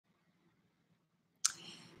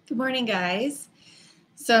Good morning, guys.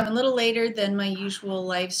 So I'm a little later than my usual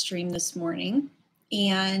live stream this morning,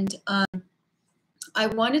 and I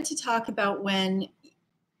wanted to talk about when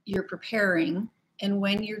you're preparing and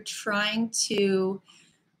when you're trying to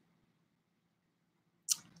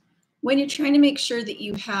make sure that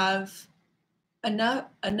you have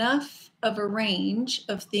enough of a range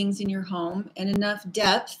of things in your home and enough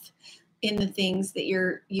depth in the things that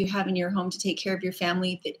you have in your home to take care of your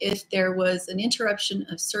family, that if there was an interruption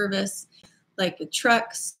of service, like with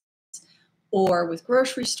trucks or with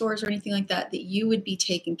grocery stores or anything like that, that you would be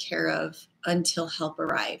taken care of until help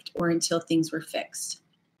arrived or until things were fixed.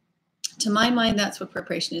 To my mind, that's what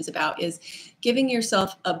preparation is about, is giving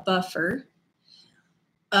yourself a buffer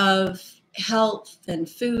of health and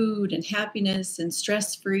food and happiness and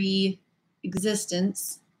stress-free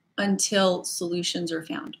existence until solutions are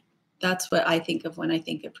found. That's what I think of when I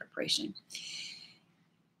think of preparation.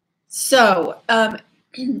 So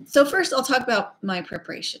first I'll talk about my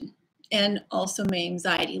preparation and also my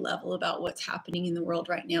anxiety level about what's happening in the world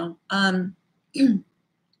right now.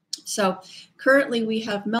 So currently we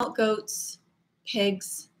have milk goats,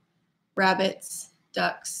 pigs, rabbits,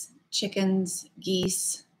 ducks, chickens,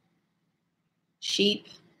 geese, sheep.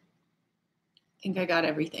 I think I got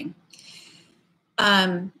everything.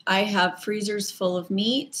 I have freezers full of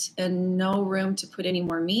meat and no room to put any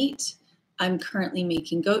more meat. I'm currently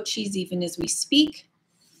making goat cheese even as we speak.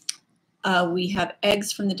 We have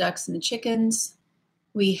eggs from the ducks and the chickens.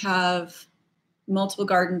 We have multiple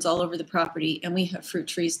gardens all over the property, and we have fruit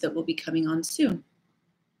trees that will be coming on soon.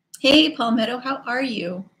 Hey, Palmetto, how are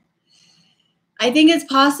you? I think it's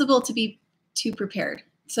possible to be too prepared.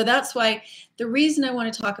 So that's why the reason I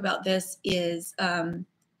want to talk about this is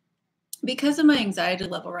because of my anxiety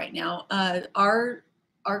level right now. Our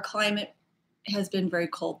climate has been very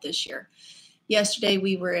cold this year. Yesterday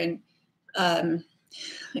we were in,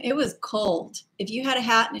 it was cold. If you had a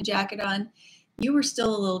hat and a jacket on, you were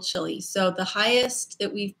still a little chilly. So the highest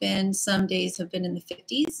that we've been, some days have been in the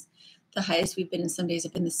 50s. The highest we've been in some days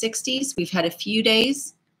have been the 60s. We've had a few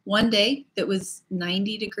days, one day that was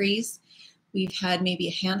 90 degrees. We've had maybe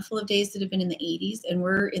a handful of days that have been in the 80s, and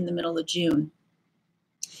we're in the middle of June.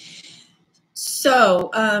 So,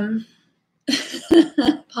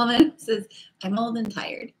 Palmetto says, I'm old and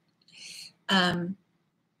tired.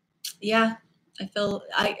 Yeah,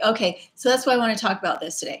 okay. So that's why I want to talk about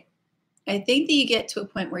this today. I think that you get to a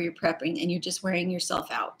point where you're prepping and you're just wearing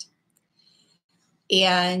yourself out.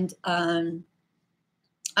 And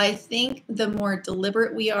I think the more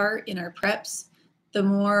deliberate we are in our preps, the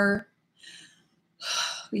more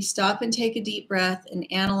we stop and take a deep breath and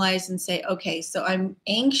analyze and say, okay, so I'm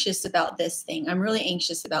anxious about this thing. I'm really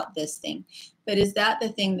anxious about this thing. But is that the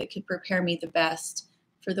thing that could prepare me the best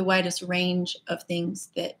for the widest range of things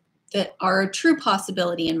that are a true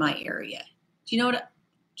possibility in my area? Do you know what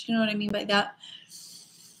I mean by that?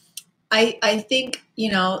 I think,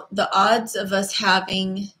 the odds of us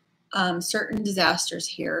having certain disasters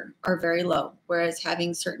here are very low, whereas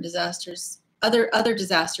having certain disasters, other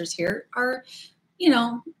disasters here are,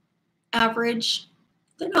 average.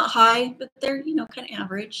 They're not high, but they're, kind of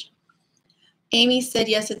average. Amy said,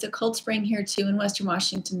 yes, it's a cold spring here too in Western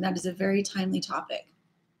Washington. That is a very timely topic.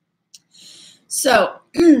 So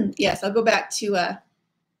yes, I'll go back to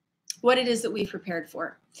what it is that we prepared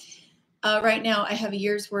for. Right now, I have a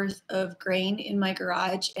year's worth of grain in my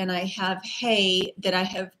garage, and I have hay that I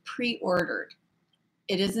have pre-ordered.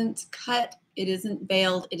 It isn't cut, it isn't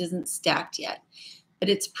baled, it isn't stacked yet, but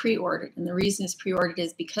it's pre-ordered. And the reason it's pre-ordered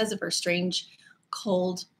is because of our strange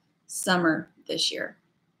cold summer this year.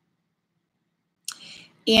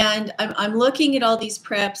 And I'm looking at all these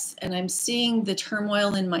preps, and I'm seeing the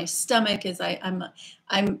turmoil in my stomach as I'm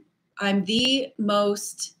the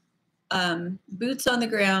most boots on the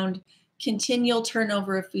ground, continual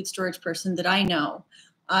turnover of food storage person that I know.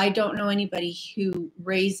 I don't know anybody who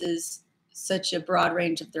raises such a broad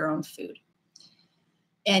range of their own food.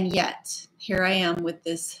 And yet, here I am with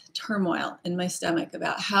this turmoil in my stomach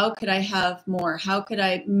about how could I have more? How could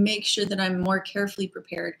I make sure that I'm more carefully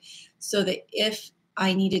prepared so that if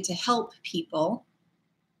I needed to help people,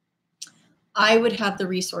 I would have the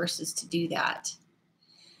resources to do that.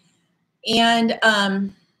 And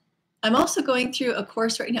I'm also going through a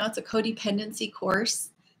course right now. It's a codependency course.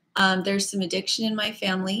 There's some addiction in my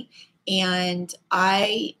family, and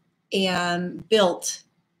I am built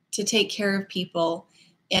to take care of people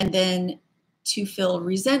and then to feel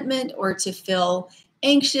resentment or to feel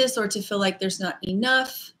anxious or to feel like there's not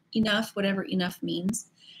enough, whatever enough means.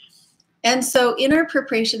 And so in our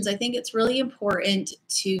preparations, I think it's really important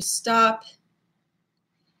to stop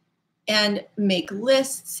and make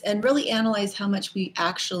lists and really analyze how much we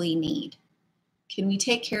actually need. Can we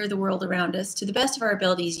take care of the world around us? To the best of our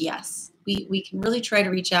abilities, yes. We can really try to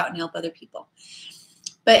reach out and help other people.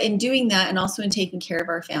 But in doing that, and also in taking care of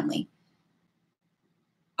our family,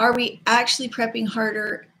 are we actually prepping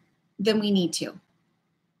harder than we need to?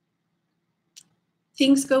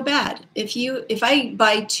 Things go bad. If I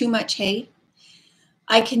buy too much hay,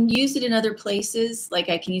 I can use it in other places. Like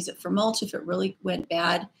I can use it for mulch if it really went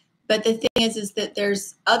bad. But the thing is that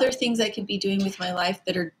there's other things I could be doing with my life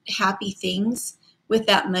that are happy things with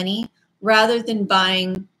that money, rather than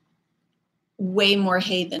buying way more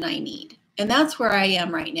hay than I need. And that's where I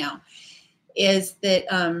am right now, is that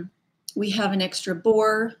we have an extra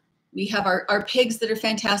boar. We have our pigs that are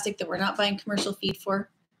fantastic that we're not buying commercial feed for.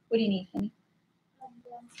 What do you need, honey?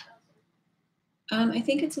 I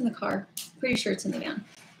think it's in the car. Pretty sure it's in the van.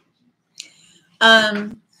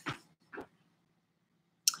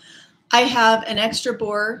 I have an extra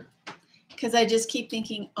boar because I just keep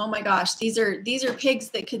thinking, oh my gosh, these are pigs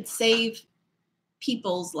that could save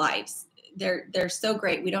people's lives. They're so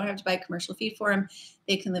great. We don't have to buy commercial feed for them.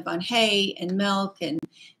 They can live on hay and milk and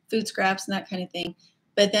food scraps and that kind of thing.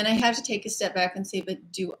 But then I have to take a step back and say,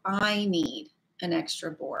 but do I need an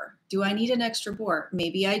extra boar? Do I need an extra boar?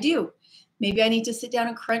 Maybe I do. Maybe I need to sit down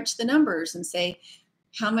and crunch the numbers and say,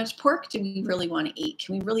 how much pork do we really want to eat?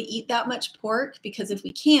 Can we really eat that much pork? Because if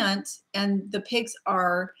we can't, and the pigs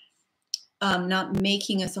are not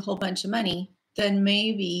making us a whole bunch of money, then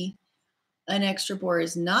maybe an extra boar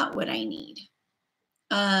is not what I need.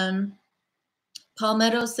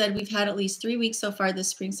 Palmetto said we've had at least 3 weeks so far this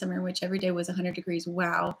spring, summer, in which every day was 100 degrees.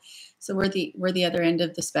 Wow. So we're the other end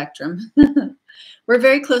of the spectrum. We're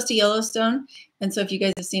very close to Yellowstone. And so if you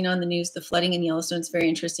guys have seen on the news, the flooding in Yellowstone is very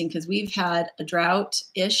interesting because we've had a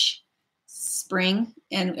drought-ish spring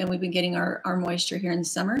and we've been getting our moisture here in the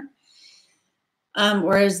summer.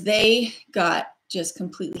 Whereas they got just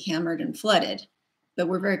completely hammered and flooded, but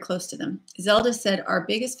we're very close to them. Zelda said, our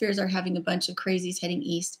biggest fears are having a bunch of crazies heading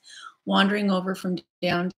east, wandering over from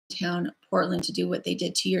downtown Portland to do what they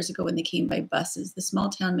did 2 years ago when they came by buses. The small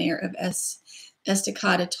town mayor of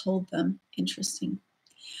Estacada told them. Interesting.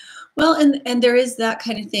 Well, and there is that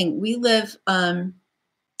kind of thing. We live in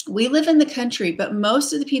the country, but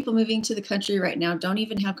most of the people moving to the country right now don't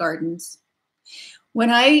even have gardens. When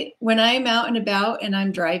I'm out and about and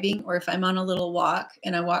I'm driving, or if I'm on a little walk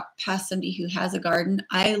and I walk past somebody who has a garden,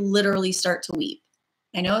 I literally start to weep.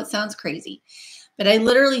 I know it sounds crazy, but I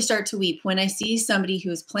literally start to weep when I see somebody who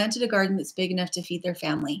has planted a garden that's big enough to feed their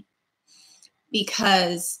family,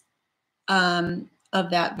 because of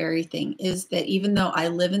that very thing, is that even though I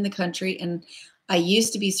live in the country and I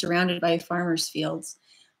used to be surrounded by farmers' fields,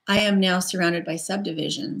 I am now surrounded by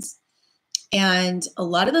subdivisions. And a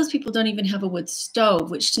lot of those people don't even have a wood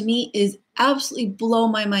stove, which to me is absolutely blow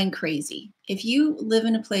my mind crazy. If you live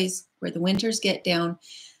in a place where the winters get down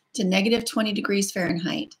to negative 20 degrees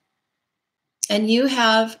Fahrenheit and you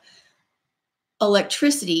have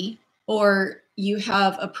electricity, or you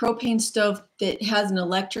have a propane stove that has an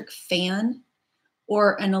electric fan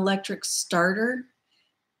or an electric starter,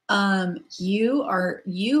 you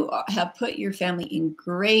have put your family in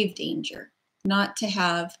grave danger not to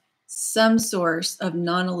have some source of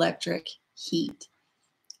non-electric heat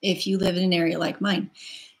if you live in an area like mine.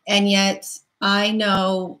 And yet I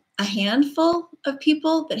know a handful of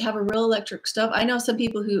people that have a real electric stove. I know some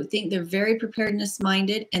people who think they're very preparedness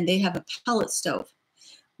minded and they have a pellet stove,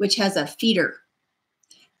 which has a feeder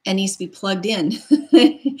and needs to be plugged in,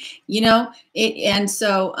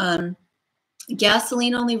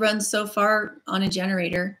 gasoline only runs so far on a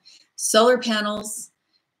generator. Solar panels,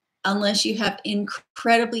 unless you have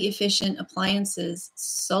incredibly efficient appliances,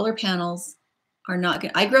 solar panels are not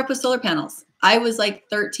good. I grew up with solar panels. I was like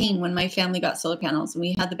 13 when my family got solar panels, and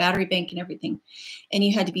we had the battery bank and everything. And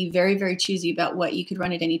you had to be very, very choosy about what you could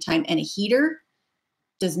run at any time. And a heater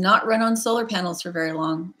does not run on solar panels for very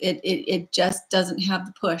long. It just doesn't have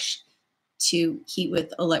the push to heat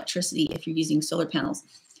with electricity if you're using solar panels.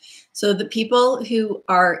 So the people who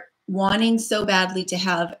are wanting so badly to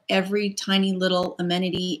have every tiny little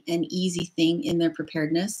amenity and easy thing in their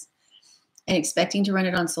preparedness and expecting to run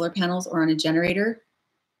it on solar panels or on a generator,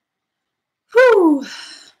 whew,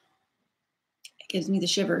 it gives me the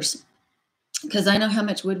shivers, because I know how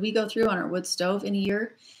much wood we go through on our wood stove in a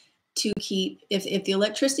year to keep, if the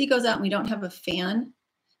electricity goes out and we don't have a fan,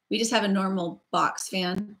 we just have a normal box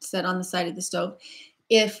fan set on the side of the stove.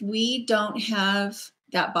 If we don't have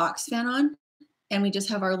that box fan on and we just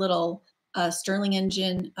have our little Stirling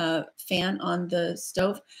engine fan on the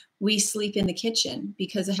stove, we sleep in the kitchen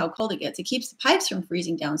because of how cold it gets. It keeps the pipes from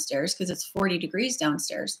freezing downstairs because it's 40 degrees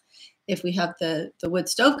downstairs. if we have the wood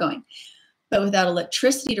stove going. But without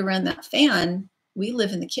electricity to run that fan, we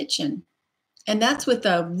live in the kitchen. And that's with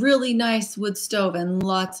a really nice wood stove and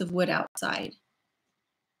lots of wood outside.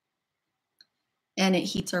 And it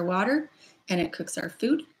heats our water, and it cooks our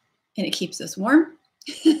food, and it keeps us warm.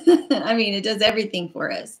 I mean, it does everything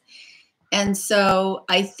for us. And so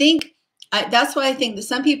I think that's why I think that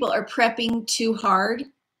some people are prepping too hard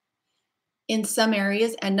in some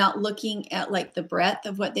areas and not looking at like the breadth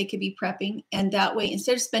of what they could be prepping. And that way,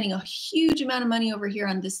 instead of spending a huge amount of money over here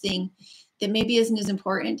on this thing that maybe isn't as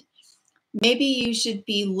important, maybe you should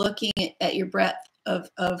be looking at your breadth of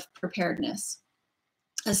preparedness,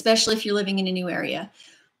 especially if you're living in a new area.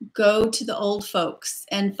 Go to the old folks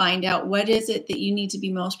and find out what is it that you need to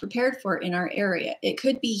be most prepared for in our area. It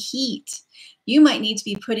could be heat. You might need to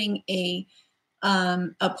be putting a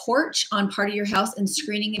porch on part of your house and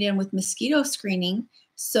screening it in with mosquito screening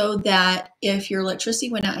so that if your electricity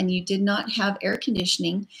went out and you did not have air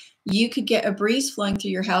conditioning, you could get a breeze flowing through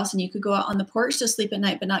your house and you could go out on the porch to sleep at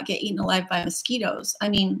night but not get eaten alive by mosquitoes. I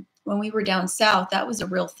mean, when we were down south, that was a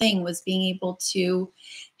real thing, was being able to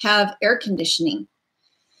have air conditioning.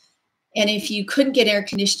 And if you couldn't get air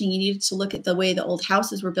conditioning, you needed to look at the way the old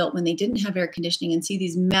houses were built when they didn't have air conditioning and see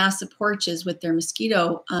these massive porches with their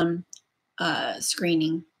mosquito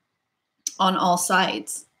screening on all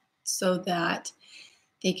sides so that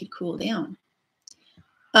they could cool down.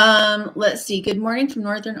 Let's see. Good morning from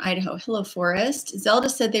northern Idaho. Hello, Forrest. Zelda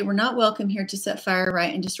said they were not welcome here to set fire,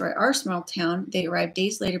 riot, and destroy our small town. They arrived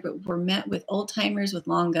days later, but were met with old timers with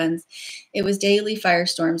long guns. It was daily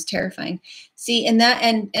firestorms, terrifying. See, and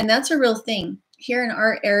that's a real thing. Here in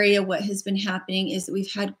our area, what has been happening is that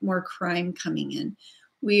we've had more crime coming in.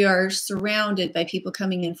 We are surrounded by people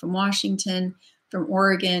coming in from Washington, from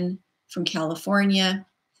Oregon, from California.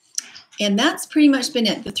 And that's pretty much been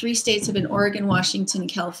it. The 3 states have been Oregon, Washington, and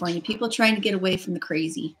California. People trying to get away from the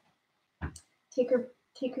crazy. Take her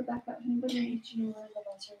back out.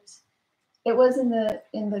 It was in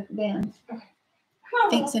the van. Okay.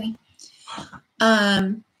 Thanks, honey.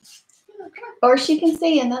 Or she can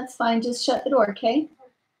stay in. That's fine. Just shut the door, okay?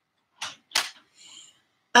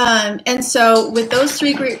 And so with those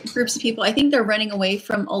 3 groups of people, I think they're running away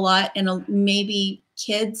from a lot, and maybe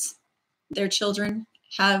kids, their children,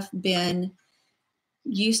 have been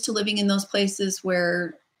used to living in those places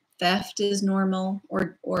where theft is normal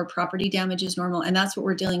or property damage is normal. And that's what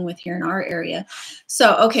we're dealing with here in our area.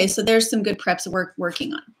 So, okay, so there's some good preps we're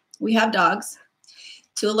working on. We have dogs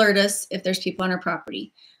to alert us if there's people on our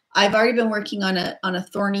property. I've already been working on a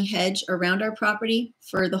thorny hedge around our property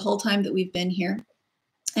for the whole time that we've been here.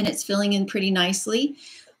 And it's filling in pretty nicely.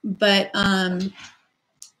 But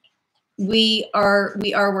we are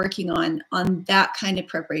working on that kind of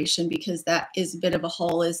preparation, because that is a bit of a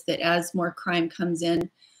hole, is that as more crime comes in,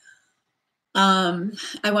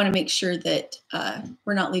 I want to make sure that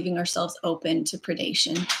we're not leaving ourselves open to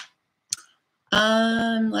predation.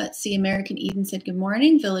 Let's see. American Eden said good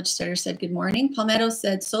morning. Village Starter said good morning. Palmetto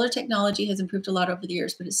said solar technology has improved a lot over the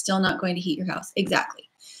years, but it's still not going to heat your house. Exactly.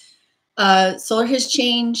 Solar has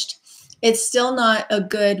changed. It's still not a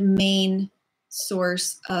good main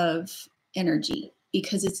source of energy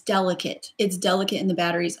because it's delicate. It's delicate, and the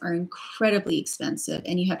batteries are incredibly expensive,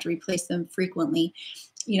 and you have to replace them frequently.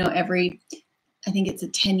 You know, every, I think it's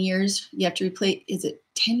 10 years you have to replace. Is it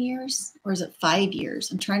 10 years or is it 5 years?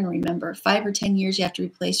 I'm trying to remember. 5 or 10 years you have to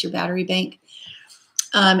replace your battery bank.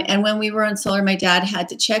 And when we were on solar, my dad had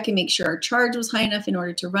to check and make sure our charge was high enough in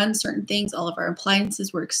order to run certain things. All of our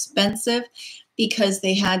appliances were expensive because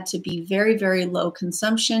they had to be very, very low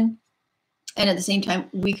consumption. And at the same time,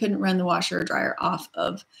 we couldn't run the washer or dryer off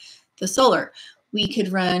of the solar. We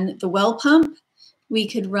could run the well pump. We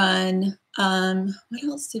could run, what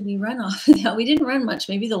else did we run off of that? We didn't run much,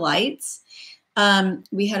 maybe the lights.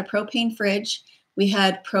 We had a propane fridge. We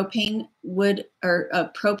had propane wood, or a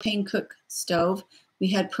propane cook stove. We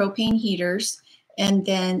had propane heaters. And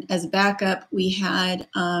then as a backup, we had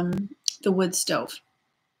the wood stove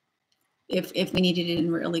if we needed it in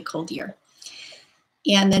a really cold year.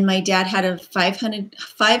 And then my dad had a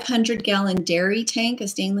 500-gallon dairy tank, a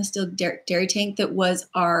stainless steel dairy tank that was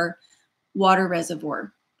our water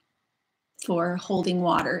reservoir for holding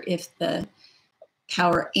water if the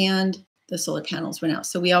power and the solar panels went out.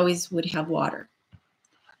 So we always would have water.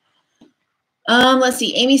 Let's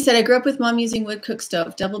see. Amy said, I grew up with mom using wood cook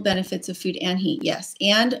stove. Double benefits of food and heat. Yes.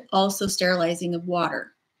 And also sterilizing of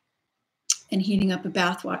water and heating up a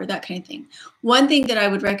bath water, that kind of thing. One thing that I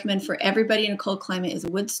would recommend for everybody in a cold climate is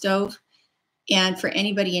a wood stove. And for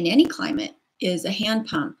anybody in any climate is a hand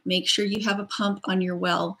pump. Make sure you have a pump on your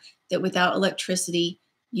well that without electricity,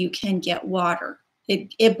 you can get water.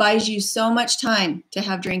 It buys you so much time to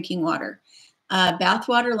have drinking water. Bath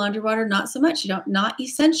water, laundry water, not so much. Not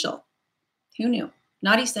essential. Who knew?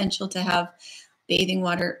 Not essential to have bathing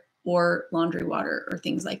water or laundry water or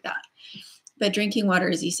things like that. But drinking water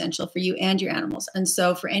is essential for you and your animals. And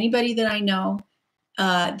so for anybody that I know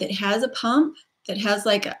that has a pump, that has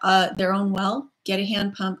like their own well, get a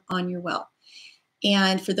hand pump on your well.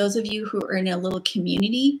 And for those of you who are in a little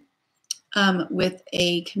community with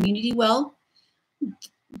a community well,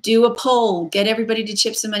 do a poll, get everybody to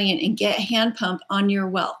chip some money in and get a hand pump on your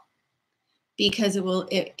well, because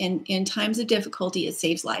in times of difficulty, it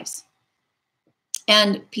saves lives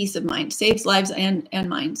and peace of mind, saves lives and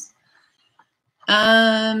minds.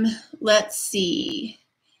 Let's see.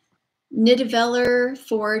 Nidavellir,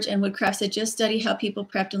 Forge, and Woodcraft said, just study how people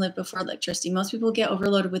prepped and lived before electricity. Most people get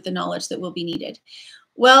overloaded with the knowledge that will be needed.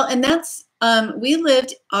 Well, and that's, we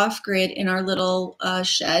lived off grid in our little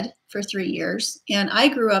shed for 3 years. And I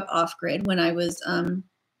grew up off grid when I was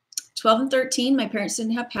 12 and 13. My parents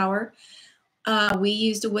didn't have power. We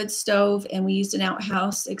used a wood stove and we used an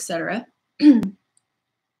outhouse, etc.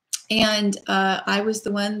 And I was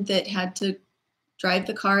the one that had to drive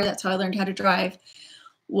the car. That's how I learned how to drive.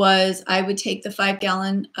 Was I would take the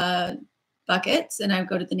 5-gallon buckets and I would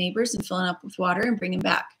go to the neighbors and fill them up with water and bring them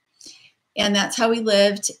back. And that's how we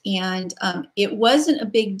lived. And it wasn't a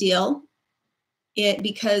big deal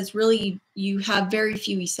because really you have very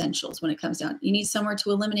few essentials when it comes down. You need somewhere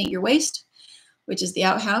to eliminate your waste, which is the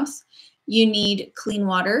outhouse. You need clean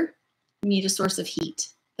water. You need a source of heat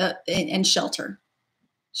and shelter.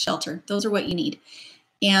 Shelter. Those are what you need.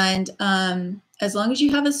 And as long as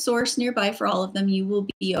you have a source nearby for all of them, you will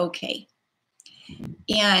be okay.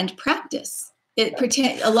 And practice.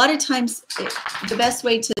 A lot of times, the best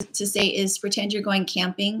way to say is pretend you're going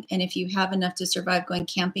camping. And if you have enough to survive going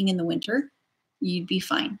camping in the winter, you'd be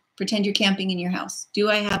fine. Pretend you're camping in your house. Do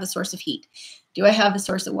I have a source of heat? Do I have a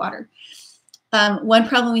source of water? One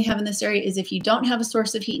problem we have in this area is if you don't have a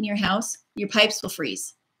source of heat in your house, your pipes will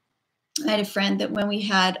freeze. I had a friend that when we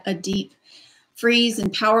had a deep freeze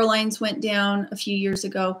and power lines went down a few years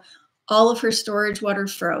ago, all of her storage water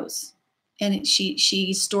froze. And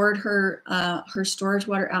she stored her storage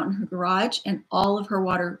water out in her garage, and all of her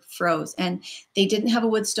water froze. And they didn't have a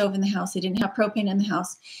wood stove in the house. They didn't have propane in the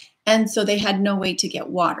house. And so they had no way to get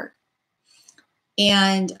water.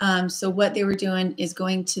 And so what they were doing is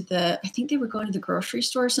going to I think they were going to the grocery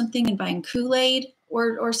store or something and buying Kool-Aid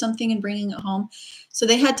or something and bringing it home. So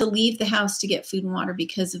they had to leave the house to get food and water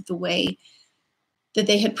because of the way that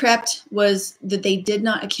they had prepped was that they did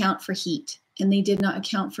not account for heat and they did not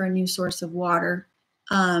account for a new source of water.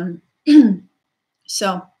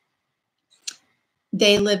 So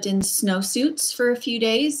they lived in snowsuits for a few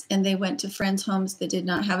days and they went to friends' homes that did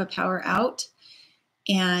not have a power out.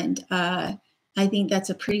 And I think that's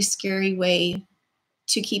a pretty scary way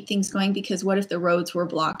to keep things going, because what if the roads were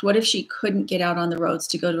blocked? What if she couldn't get out on the roads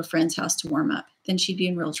to go to a friend's house to warm up? Then she'd be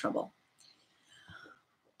in real trouble.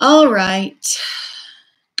 All right.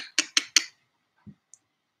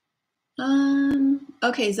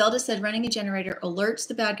 Okay, Zelda said running a generator alerts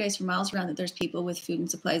the bad guys for miles around that there's people with food and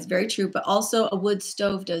supplies. Very true, but also a wood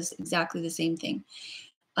stove does exactly the same thing.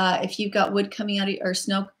 If you've got wood coming out of or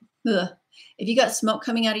smoke, if you got smoke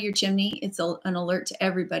coming out of your chimney, it's an alert to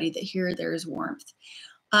everybody that here there is warmth.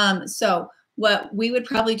 So what we would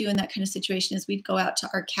probably do in that kind of situation is we'd go out to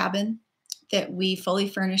our cabin that we fully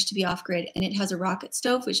furnished to be off grid, and it has a rocket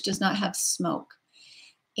stove which does not have smoke,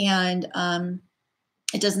 and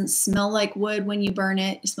it doesn't smell like wood when you burn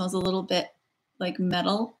it. It smells a little bit like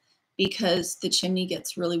metal because the chimney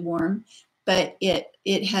gets really warm, but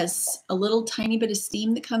it has a little tiny bit of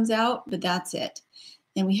steam that comes out, but that's it.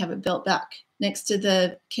 And we have it built back next to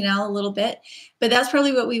the canal a little bit. But that's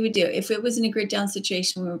probably what we would do. If it was in a grid down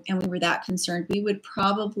situation and we were that concerned, we would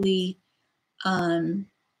probably, I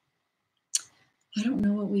don't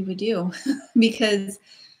know what we would do because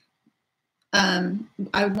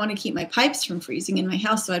I would want to keep my pipes from freezing in my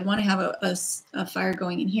house. So I'd want to have a fire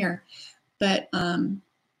going in here. But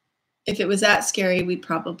if it was that scary, we'd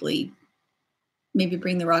probably maybe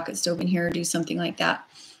bring the rocket stove in here or do something like that,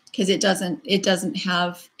 because it doesn't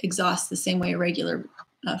have exhaust the same way a regular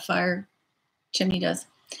fire chimney does.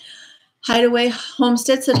 Hideaway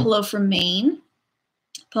Homestead said hello from Maine.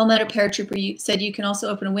 Palmetto Paratrooper said you can also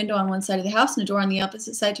open a window on one side of the house and a door on the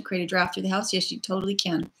opposite side to create a draft through the house. Yes, you totally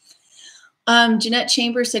can. Jeanette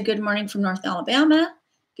Chambers said good morning from North Alabama.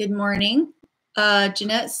 Good morning.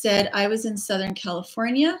 Jeanette said I was in Southern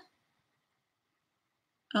California.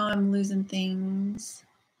 Oh, I'm losing things.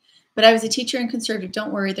 But I was a teacher and conservative.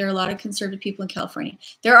 Don't worry, there are a lot of conservative people in California.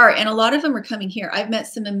 There are, and a lot of them are coming here. I've met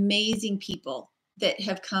some amazing people that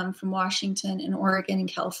have come from Washington and Oregon and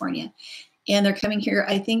California. And they're coming here,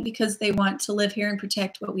 I think, because they want to live here and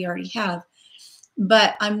protect what we already have.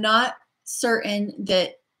 But I'm not certain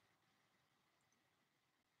that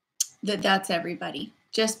that's everybody,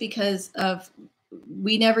 just because of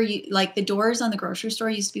we never, like the doors on the grocery store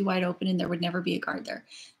used to be wide open and there would never be a guard there.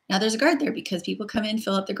 Now there's a guard there because people come in,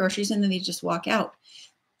 fill up their groceries, and then they just walk out,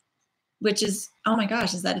 which is, oh my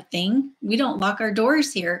gosh, is that a thing? We don't lock our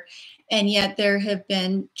doors here. And yet there have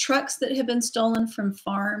been trucks that have been stolen from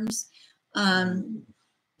farms.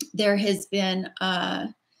 There has been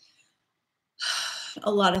a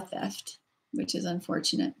lot of theft, which is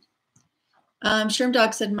unfortunate. Sherm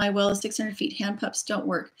Dog said, my well is 600 feet. Hand pumps don't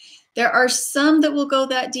work. There are some that will go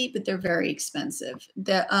that deep, but they're very expensive.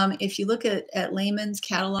 If you look at Layman's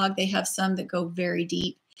catalog, they have some that go very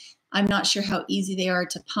deep. I'm not sure how easy they are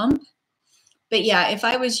to pump. But yeah, if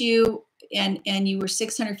I was you and you were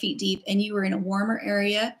 600 feet deep and you were in a warmer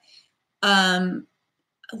area,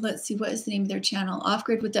 let's see, what is the name of their channel? Off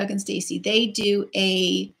Grid with Doug and Stacy. They do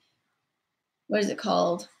a, what is it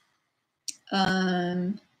called?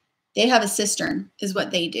 They have a cistern is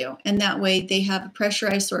what they do. And that way they have a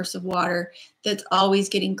pressurized source of water that's always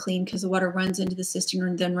getting clean because the water runs into the cistern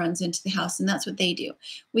and then runs into the house. And that's what they do.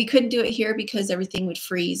 We couldn't do it here because everything would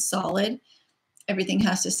freeze solid. Everything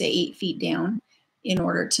has to stay 8 feet down in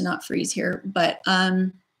order to not freeze here. But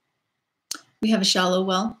we have a shallow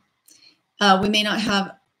well. We may not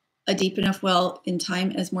have a deep enough well in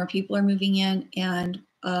time as more people are moving in and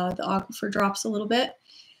the aquifer drops a little bit.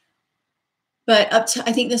 But up to,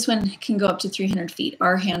 I think this one can go up to 300 feet.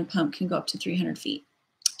 Our hand pump can go up to 300 feet.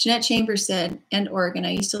 Jeanette Chambers said, and Oregon,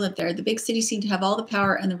 I used to live there. The big cities seem to have all the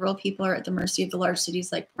power and the rural people are at the mercy of the large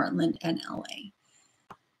cities like Portland and LA.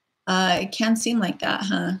 It can seem like that,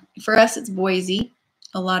 huh? For us, it's Boise.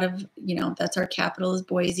 A lot of, that's our capital is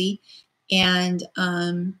Boise. And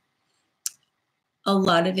a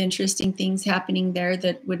lot of interesting things happening there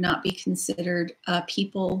that would not be considered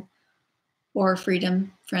people or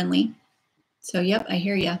freedom friendly. So, yep, I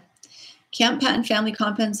hear you. Camp Patton Family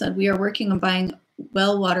Compound said, we are working on buying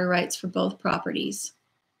well water rights for both properties.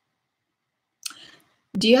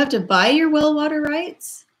 Do you have to buy your well water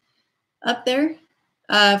rights up there?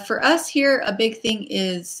 For us here, a big thing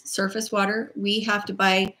is surface water. We have to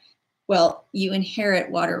buy, well, you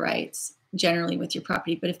inherit water rights generally with your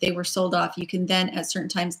property, but if they were sold off, you can then at certain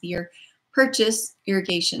times of the year purchase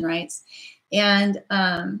irrigation rights. And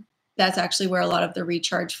that's actually where a lot of the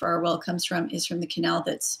recharge for our well comes from, is from the canal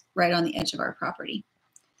that's right on the edge of our property.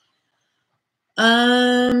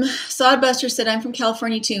 Sodbuster said, I'm from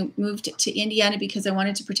California too, moved to Indiana because I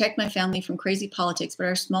wanted to protect my family from crazy politics, but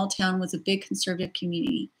our small town was a big conservative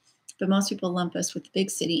community. But most people lump us with the big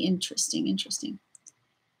city. Interesting.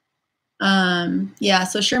 Yeah,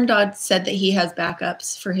 so Sherm Dodd said that he has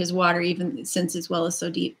backups for his water even since his well is so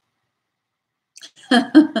deep.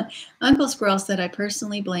 Uncle Squirrel said, I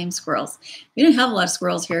personally blame squirrels. We don't have a lot of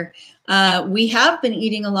squirrels here. We have been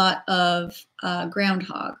eating a lot of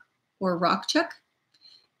groundhog or rock chuck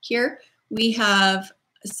here. We have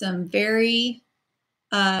some very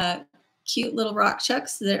cute little rock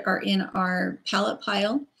chucks that are in our pallet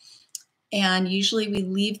pile. And usually we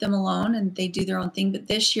leave them alone and they do their own thing. But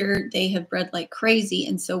this year they have bred like crazy.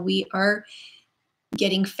 And so we are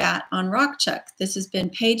getting fat on rock chuck. This has been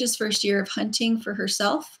Paige's first year of hunting for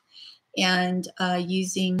herself and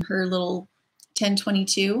using her little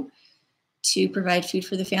 1022 to provide food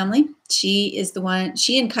for the family. She is the one,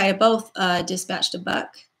 she and Kaya both dispatched a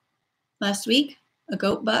buck last week, a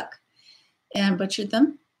goat buck, and butchered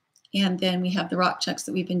them. And then we have the rock chucks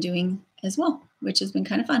that we've been doing as well, which has been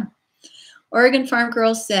kind of fun. Oregon Farm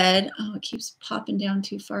Girl said, oh, it keeps popping down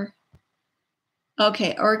too far.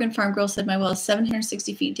 Okay, Oregon Farm Girl said, my well is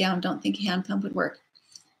 760 feet down. Don't think a hand pump would work.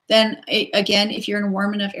 Then again, if you're in a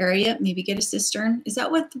warm enough area, maybe get a cistern. Is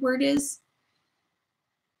that what the word is?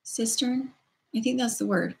 Cistern? I think that's the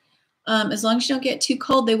word. As long as you don't get too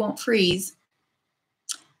cold, they won't freeze.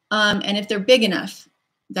 And if they're big enough,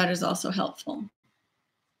 that is also helpful.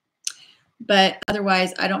 But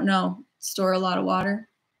otherwise, I don't know, store a lot of water.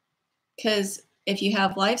 Because if you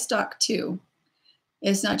have livestock too,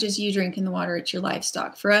 it's not just you drinking the water, it's your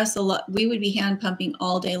livestock. For us, we would be hand pumping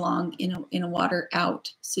all day long in a water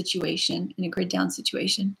out situation, in a grid down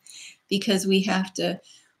situation, because we'd have to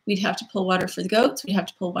pull water for the goats, we'd have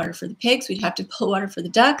to pull water for the pigs, we'd have to pull water for the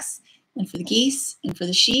ducks and for the geese and for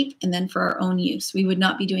the sheep, and then for our own use. We would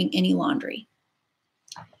not be doing any laundry.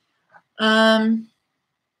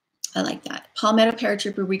 I like that. Palmetto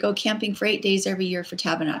Paratrooper, we go camping for 8 days every year for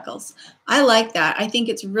tabernacles. I like that. I think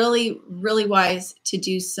it's really, really wise to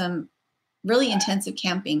do some really intensive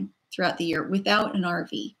camping throughout the year without an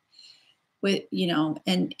RV, with, you know,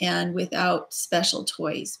 and without special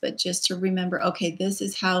toys, but just to remember, okay, this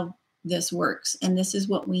is how this works, and this is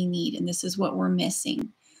what we need, and this is what we're missing.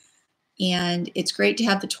 And it's great to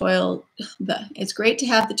have it's great to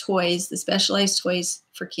have the toys, the specialized toys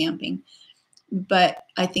for camping, but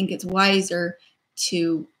I think it's wiser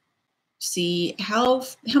to see how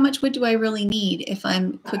much wood do I really need if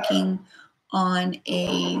I'm cooking on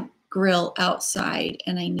a grill outside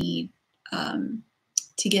and I need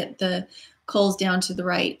to get the coals down to the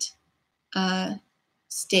right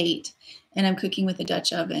state, and I'm cooking with a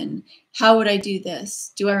Dutch oven. How would I do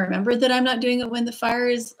this? Do I remember that I'm not doing it when the fire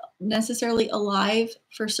is necessarily alive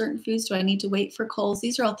for certain foods? Do I need to wait for coals?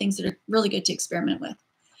 These are all things that are really good to experiment with.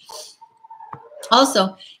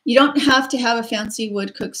 Also, you don't have to have a fancy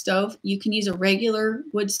wood cook stove. You can use a regular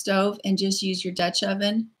wood stove and just use your Dutch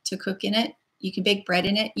oven to cook in it. You can bake bread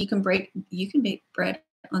in it. You can bake bread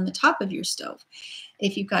on the top of your stove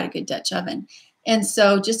if you've got a good Dutch oven. And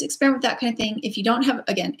so just experiment with that kind of thing. If you don't have,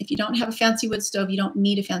 again, if you don't have a fancy wood stove, you don't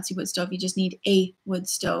need a fancy wood stove. You just need a wood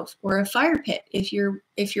stove or a fire pit. If your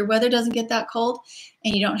weather doesn't get that cold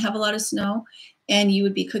and you don't have a lot of snow and you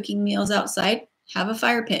would be cooking meals outside, have a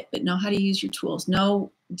fire pit, but know how to use your tools.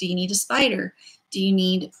 Know, do you need a spider? Do you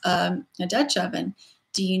need a Dutch oven?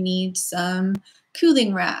 Do you need some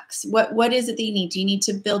cooling racks? What is it that you need? Do you need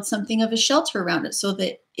to build something of a shelter around it so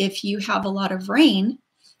that if you have a lot of rain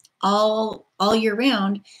all year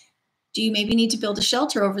round, do you maybe need to build a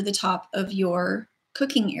shelter over the top of your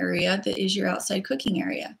cooking area that is your outside cooking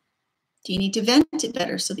area? Do you need to vent it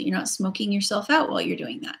better so that you're not smoking yourself out while you're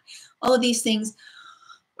doing that? All of these things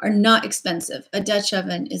are not expensive. A Dutch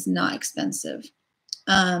oven is not expensive.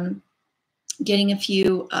 Getting a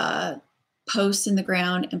few posts in the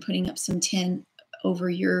ground and putting up some tin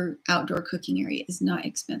over your outdoor cooking area is not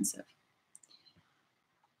expensive.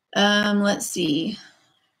 Let's see.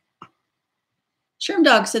 Shroom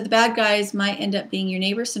Dog said the bad guys might end up being your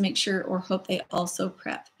neighbors, so make sure or hope they also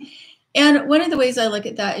prep. And one of the ways I look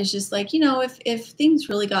at that is just like, you know, if things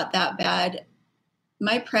really got that bad,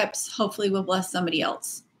 my preps hopefully will bless somebody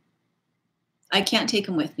else. I can't take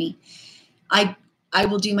them with me. I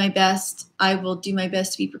will do my best. I will do my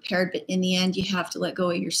best to be prepared, but in the end, you have to let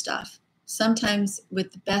go of your stuff. Sometimes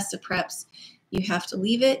with the best of preps, you have to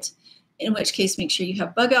leave it, in which case make sure you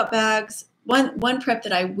have bug out bags. One prep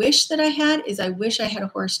that I wish that I had is I wish I had a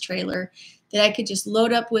horse trailer that I could just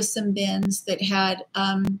load up with some bins that had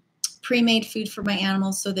pre-made food for my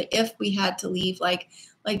animals, so that if we had to leave, like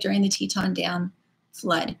during the Teton Dam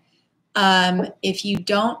flood, if you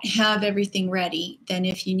don't have everything ready, then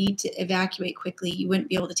if you need to evacuate quickly, you wouldn't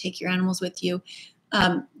be able to take your animals with you.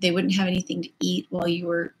 They wouldn't have anything to eat while you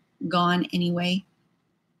were gone anyway.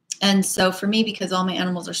 And so for me, because all my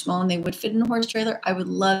animals are small and they would fit in a horse trailer, I would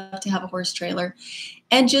love to have a horse trailer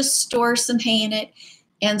and just store some hay in it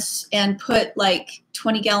and put like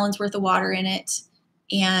 20 gallons worth of water in it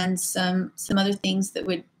and some other things that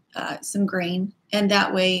would, some grain. And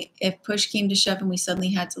that way, if push came to shove and we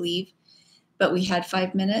suddenly had to leave, but we had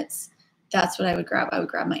 5 minutes, that's what I would grab. I would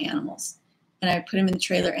grab my animals and I would put them in the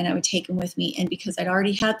trailer and I would take them with me. And because I'd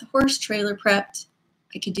already had the horse trailer prepped,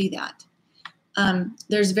 I could do that.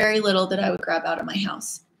 There's very little that I would grab out of my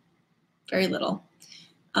house. Very little.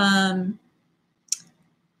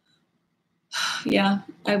 Yeah,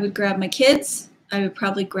 I would grab my kids. I would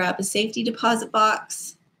probably grab a safety deposit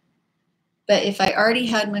box. But if I already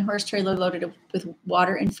had my horse trailer loaded with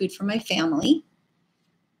water and food for my family,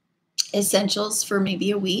 essentials for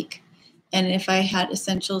maybe a week, and if I had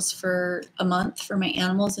essentials for a month for my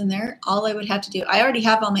animals in there, all I would have to do, I already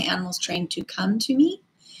have all my animals trained to come to me.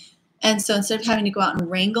 And so instead of having to go out and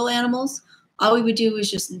wrangle animals, all we would do is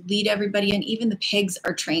just lead everybody in. Even the pigs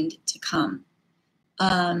are trained to come.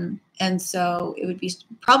 And so it would be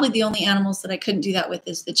probably the only animals that I couldn't do that with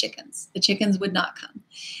is the chickens. The chickens would not come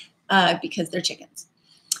because they're chickens.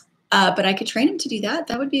 But I could train them to do that.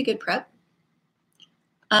 That would be a good prep.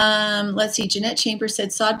 Let's see. Jeanette Chambers said,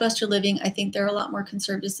 Sodbuster living. I think there are a lot more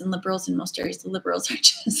conservatives than liberals in most areas. The liberals are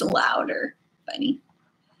just louder. Funny.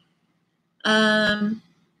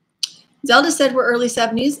 Zelda said we're early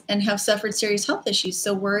 70s and have suffered serious health issues.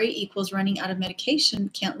 So worry equals running out of medication.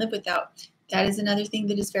 Can't live without. That is another thing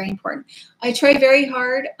that is very important. I try very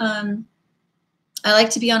hard. I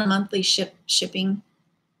like to be on a monthly shipment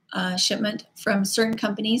from certain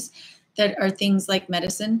companies that are things like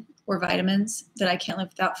medicine or vitamins that I can't live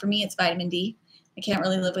without. For me, it's vitamin D. I can't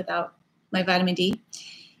really live without my vitamin D.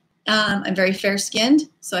 I'm very fair-skinned,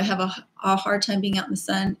 so I have a hard time being out in the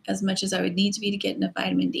sun as much as I would need to be to get enough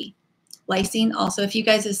vitamin D. Lysine, also, if you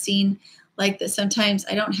guys have seen like that, sometimes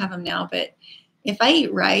I don't have them now, but If I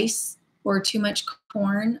eat rice or too much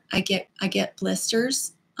corn, I get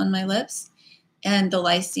blisters on my lips, and the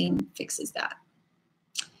lysine fixes that.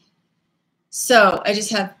 So I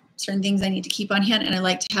just have certain things I need to keep on hand, and I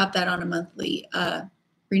like to have that on a monthly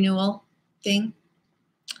renewal thing.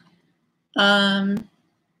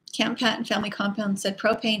 Camp Patton Family Compound said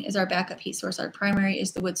propane is our backup heat source. Our primary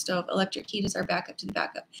is the wood stove. Electric heat is our backup to the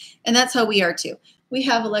backup. And that's how we are too. We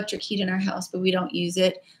have electric heat in our house, but we don't use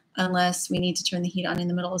it unless we need to turn the heat on in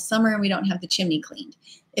the middle of summer and we don't have the chimney cleaned.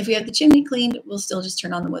 If we have the chimney cleaned, we'll still just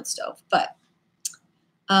turn on the wood stove. But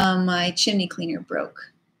my chimney cleaner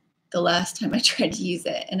broke the last time I tried to use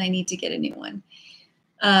it, and I need to get a new one.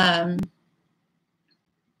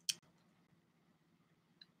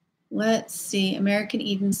 Let's see. American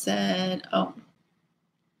Eden said, oh,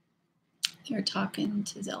 you're talking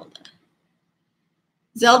to Zelda.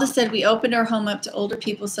 Zelda said, we opened our home up to older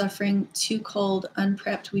people suffering, too cold,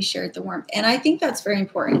 unprepped. We shared the warmth. And I think that's very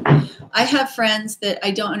important. I have friends that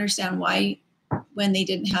I don't understand why, when they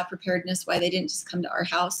didn't have preparedness, why they didn't just come to our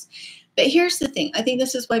house. But here's the thing. I think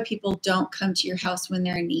this is why people don't come to your house when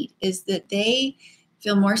they're in need, is that they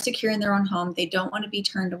feel more secure in their own home. They don't want to be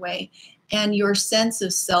turned away. And your sense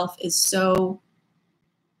of self is so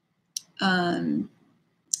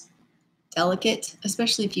delicate,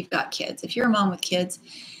 especially if you've got kids. If you're a mom with kids,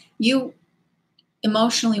 you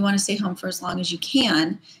emotionally want to stay home for as long as you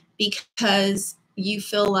can because you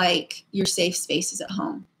feel like your safe space is at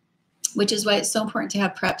home, which is why it's so important to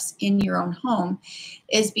have preps in your own home,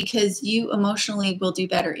 is because you emotionally will do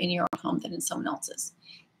better in your own home than in someone else's.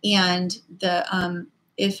 And the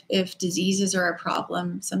if diseases are a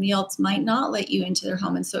problem, somebody else might not let you into their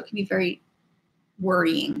home. And so it can be very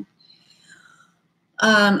worrying.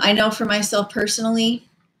 I know for myself personally,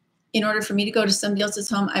 in order for me to go to somebody else's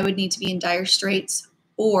home, I would need to be in dire straits,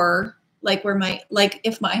 or like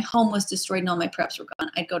if my home was destroyed and all my preps were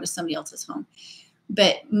gone, I'd go to somebody else's home.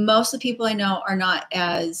 But most of the people I know are not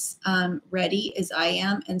as ready as I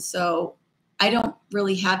am. And so I don't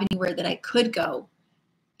really have anywhere that I could go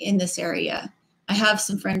in this area. I have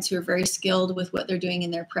some friends who are very skilled with what they're doing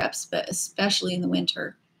in their preps, but especially in the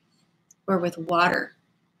winter or with water,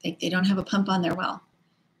 they don't have a pump on their well.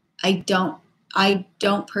 I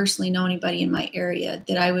don't personally know anybody in my area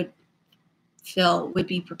that I would feel would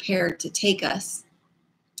be prepared to take us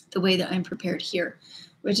the way that I'm prepared here,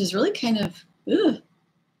 which is really kind of,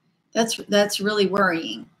 that's really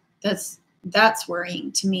worrying. That's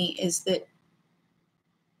worrying to me, is that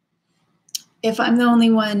if I'm the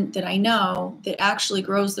only one that I know that actually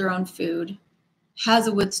grows their own food, has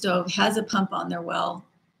a wood stove, has a pump on their well,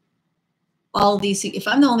 all these, if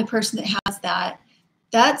I'm the only person that has that,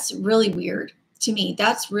 that's really weird to me.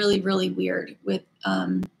 That's really, really weird with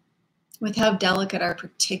how delicate our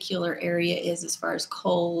particular area is as far as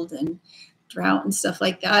cold and drought and stuff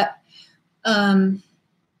like that.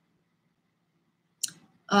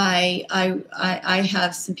 I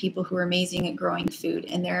have some people who are amazing at growing food,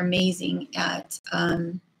 and they're amazing at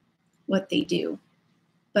what they do,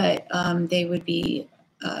 but they would be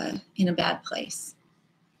in a bad place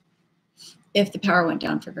if the power went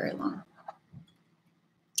down for very long.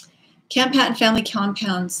 Camp Patton Family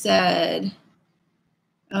Compound said,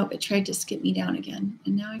 oh, it tried to skip me down again,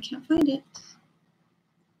 and now I can't find it.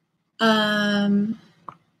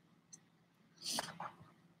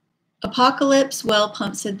 Apocalypse Well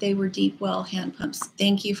Pump said they were deep well hand pumps.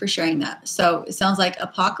 Thank you for sharing that. So it sounds like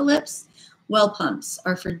Apocalypse well pumps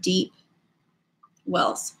are for deep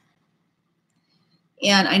wells.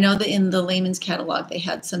 And I know that in the layman's catalog, they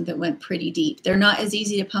had some that went pretty deep. They're not as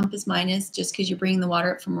easy to pump as mine is, just because you're bringing the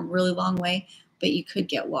water up from a really long way, but you could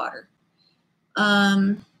get water.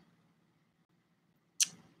 Oh,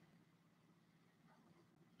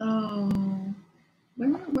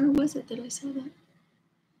 where was it that I saw that?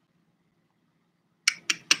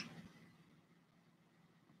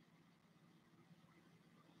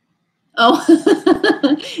 Oh,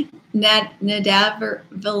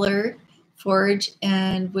 Nadaviller Forge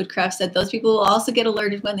and Woodcraft said those people will also get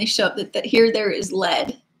alerted when they show up that here there is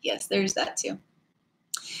lead. Yes, there's that too.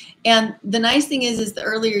 And the nice thing is the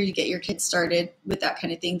earlier you get your kids started with that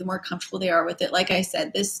kind of thing, the more comfortable they are with it. Like I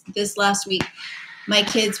said, this last week, my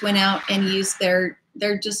kids went out and used they're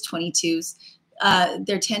just 22s,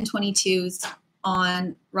 their 1022s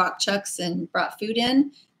on rock chucks and brought food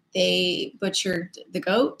in. They butchered the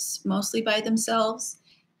goats mostly by themselves.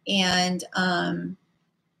 And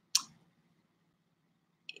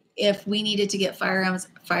if we needed to get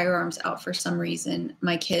firearms out for some reason,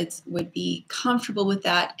 my kids would be comfortable with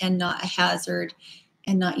that and not a hazard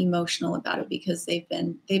and not emotional about it, because they've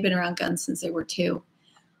been around guns since they were 2.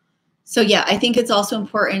 So yeah, I think it's also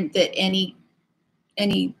important that any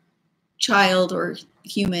any child or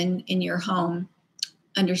human in your home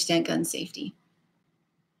understand gun safety.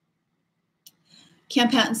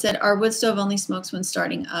 Camp Patton said, our wood stove only smokes when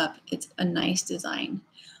starting up. It's a nice design.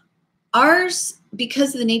 Ours,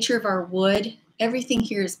 because of the nature of our wood, everything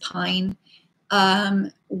here is pine.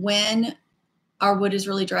 When our wood is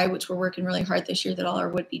really dry, which we're working really hard this year that all our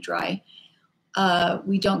wood be dry,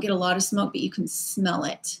 we don't get a lot of smoke, but you can smell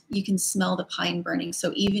it. You can smell the pine burning.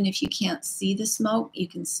 So even if you can't see the smoke, you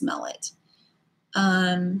can smell it.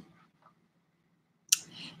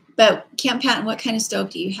 But Camp Patton, what kind of stove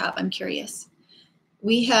do you have? I'm curious.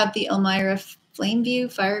 We have the Elmira Flameview,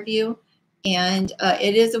 Fireview, and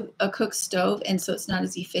it is a cook stove, and so it's not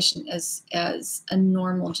as efficient as a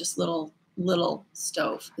normal, just little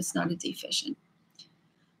stove. It's not as efficient.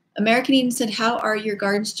 American Eden said, how are your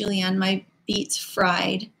gardens, Julianne? My beets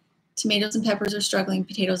fried. Tomatoes and peppers are struggling.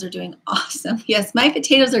 Potatoes are doing awesome. Yes, my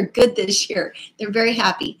potatoes are good this year. They're very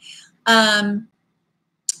happy.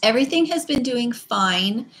 Everything has been doing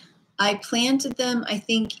fine. I planted them, I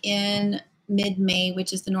think, in mid-May,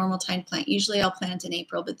 which is the normal time to plant. Usually I'll plant in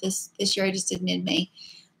April, but this year I just did mid-May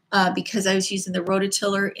because I was using the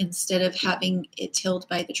rototiller instead of having it tilled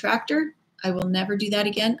by the tractor. I will never do that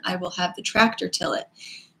again. I will have the tractor till it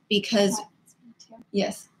because,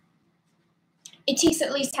 yes. It takes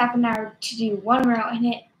at least half an hour to do one row, and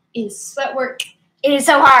it is sweat work. It is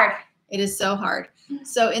so hard. It is so hard.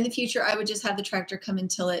 So in the future, I would just have the tractor come and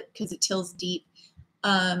till it because it tills deep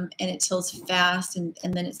and it tills fast, and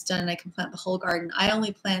then it's done, and I can plant the whole garden. I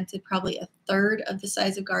only planted probably a third of the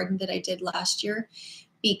size of garden that I did last year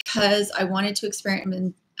because I wanted to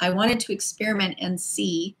experiment. I wanted to experiment and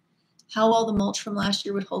see how well the mulch from last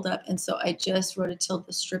year would hold up, and so I just rototilled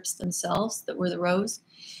the strips themselves that were the rows.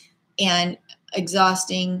 And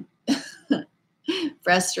exhausting,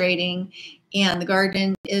 frustrating, and the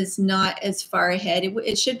garden is not as far ahead.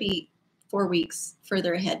 It should be 4 weeks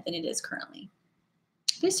further ahead than it is currently.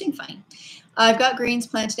 But it's doing fine. I've got greens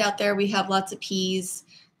planted out there. We have lots of peas.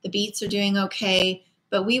 The beets are doing okay,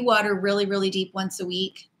 but we water really, really deep once a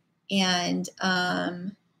week, and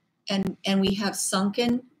we have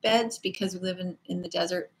sunken beds because we live in the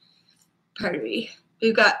desert. Pardon me.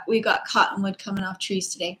 We got cottonwood coming off trees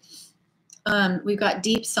today. We've got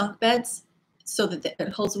deep sunk beds so that it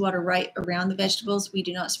holds the water right around the vegetables. We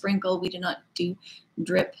do not sprinkle. We do not do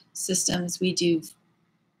drip systems. We do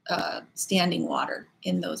standing water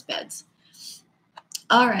in those beds.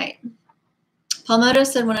 All right. Palmetto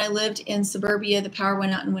said, when I lived in suburbia, the power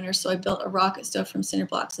went out in winter, so I built a rocket stove from cinder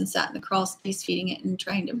blocks and sat in the crawl space feeding it and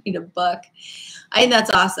trying to feed a buck. I think that's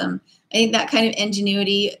awesome. I think that kind of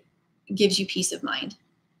ingenuity gives you peace of mind.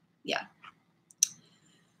 Yeah.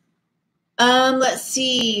 Let's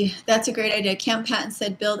see. That's a great idea. Camp Patton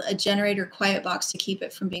said, build a generator quiet box to keep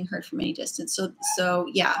it from being heard from any distance. So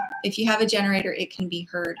yeah, if you have a generator, it can be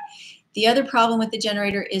heard. The other problem with the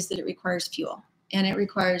generator is that it requires fuel, and it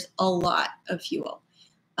requires a lot of fuel.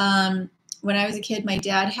 When I was a kid, my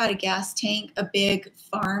dad had a gas tank, a big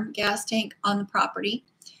farm gas tank on the property,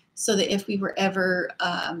 so that if we were ever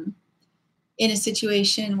in a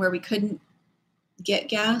situation where we couldn't get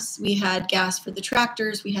gas, we had gas for the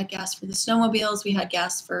tractors, we had gas for the snowmobiles, we had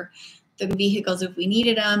gas for the vehicles if we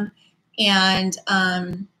needed them. And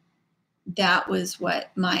that was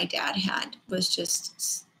what my dad had, was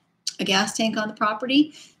just a gas tank on the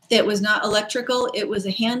property that was not electrical. It was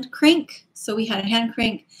a hand crank. So we had a hand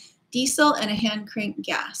crank diesel and a hand crank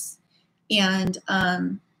gas. And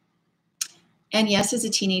yes, as a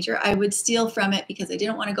teenager, I would steal from it because I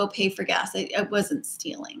didn't want to go pay for gas. I wasn't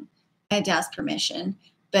stealing. I had to ask permission.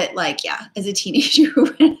 But like, yeah, as a teenager,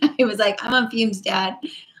 when I was like, I'm on fumes, Dad.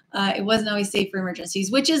 It wasn't always safe for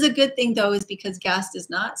emergencies, which is a good thing, though, is because gas does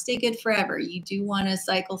not stay good forever. You do want to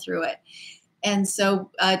cycle through it. And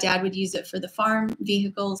so Dad would use it for the farm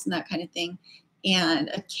vehicles and that kind of thing. And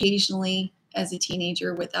occasionally, as a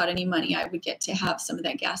teenager, without any money, I would get to have some of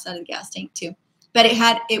that gas out of the gas tank too. But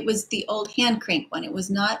it was the old hand crank one. It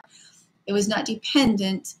was not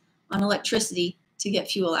dependent on electricity to get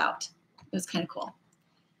fuel out. It was kind of cool.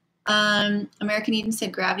 American Eden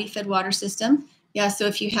said gravity fed water system. Yeah, so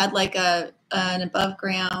if you had like an above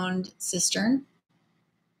ground cistern,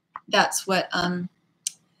 that's what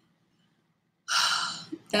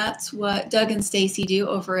Doug and Stacy do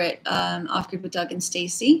over at Off Grid with Doug and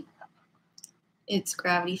Stacy. It's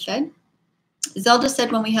gravity fed. Zelda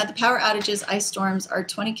said, when we had the power outages, ice storms, our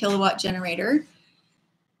 20 kilowatt generator,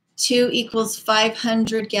 2 equals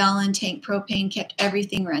 500 gallon tank propane, kept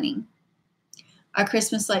everything running. Our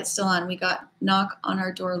Christmas light's still on. We got knock on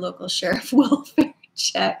our door, local sheriff welfare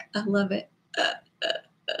check. I love it.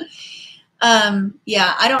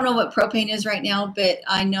 Yeah, I don't know what propane is right now, but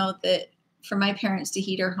I know that for my parents to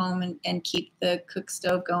heat our home and keep the cook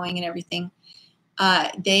stove going and everything,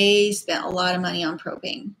 they spent a lot of money on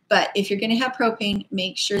propane. But if you're going to have propane,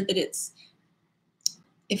 make sure that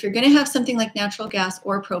if you're going to have something like natural gas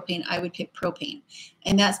or propane, I would pick propane.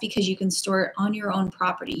 And that's because you can store it on your own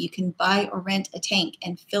property. You can buy or rent a tank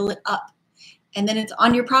and fill it up. And then it's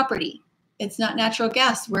on your property. It's not natural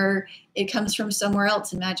gas where it comes from somewhere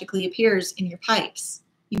else and magically appears in your pipes.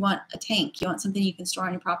 You want a tank. You want something you can store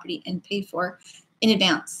on your property and pay for in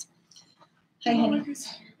advance. Hi, honey.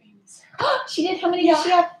 She did? How many did she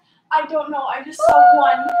have? I don't know. I just saw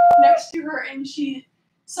one next to her, and she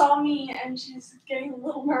saw me, and she's getting a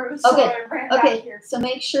little nervous. Okay. So I ran back here. So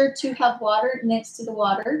make sure to have water next to the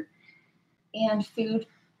water and food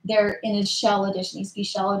there in a shallow dish. It needs to be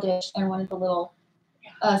shallow dish and one of the little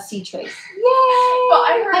sea trays. Yay! But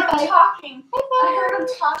I heard him talking. I heard him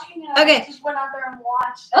talking, and I just went out there and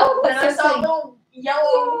watched. Oh, and I saw a little yellow.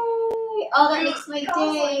 Yay. Oh, that makes my day.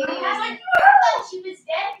 I was like, you heard that she was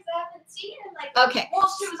dead because I haven't seen her in like. Okay.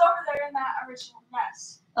 Well, she was over there in that original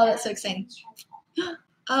nest. Oh, that's so exciting.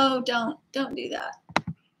 Oh, don't do that.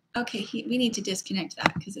 Okay, we need to disconnect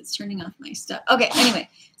that because it's turning off my stuff. Okay, anyway,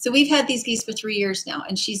 so we've had these geese for 3 years now,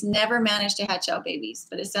 and she's never managed to hatch out babies,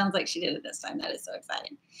 but it sounds like she did it this time. That is so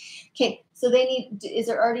exciting. Okay, so they need, is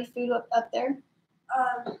there already food up there?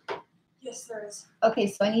 Yes, there is. Okay,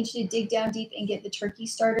 so I need you to dig down deep and get the turkey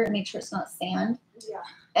starter and make sure it's not sand. Yeah.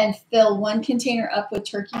 And fill one container up with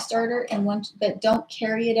turkey starter and one, but don't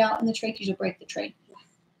carry it out in the tray because you'll break the tray.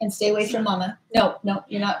 And stay away from Mama. No,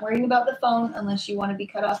 you're not worrying about the phone unless you want to be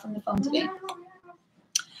cut off from the phone today.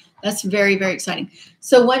 That's very, very exciting.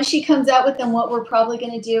 So once she comes out with them, what we're probably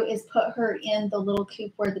going to do is put her in the little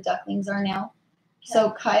coop where the ducklings are now. Okay. So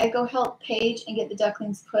Kaya, go help Paige and get the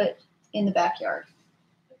ducklings put in the backyard.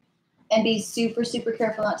 And be super, super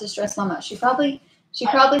careful not to stress Mama. She probably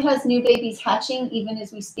has new babies hatching even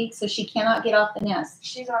as we speak, so she cannot get off the nest.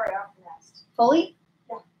 She's already off the nest. Fully?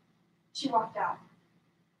 Yeah. She walked out.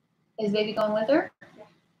 Is baby going with her? Yeah.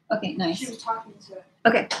 Okay, nice. She was talking to it.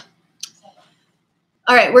 Okay.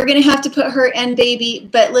 All right, we're going to have to put her and baby,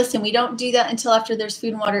 but listen, we don't do that until after there's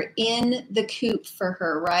food and water in the coop for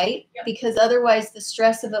her, right? Yep. Because otherwise the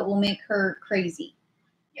stress of it will make her crazy.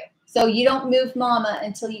 Yep. So you don't move Mama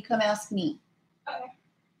until you come ask me. Okay.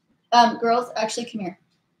 Girls, actually, come here.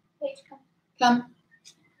 Paige, come. Come.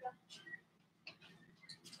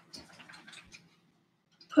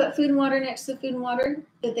 Put food and water next to the food and water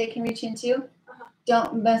that they can reach into. Uh-huh.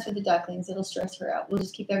 Don't mess with the ducklings. It'll stress her out. We'll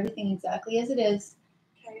just keep everything exactly as it is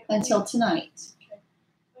until tonight. Okay.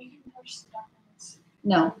 Well, you can push the ducklings.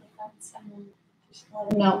 No.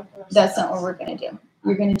 No, that's not what we're going to do.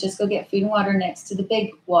 You're going to just go get food and water next to the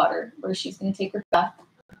big water where she's going to take her bath.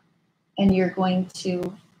 And you're going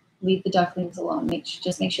to leave the ducklings alone.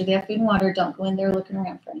 Just make sure they have food and water. Don't go in there looking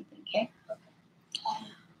around for anything, okay?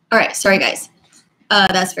 All right. Sorry, guys.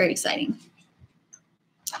 That's very exciting.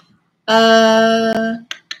 Why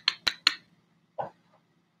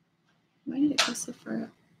did it go so far up?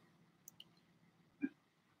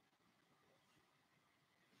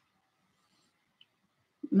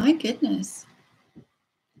 My goodness.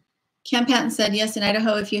 Cam Patton said, yes, in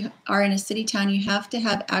Idaho, if you are in a city town, you have to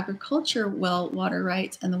have agriculture well water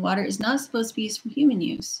rights, and the water is not supposed to be used for human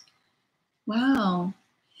use. Wow.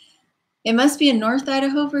 It must be a North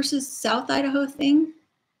Idaho versus South Idaho thing.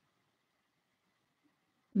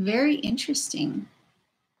 Very interesting.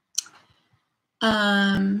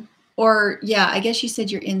 Or yeah, I guess you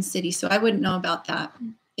said you're in city, so I wouldn't know about that.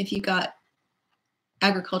 If you got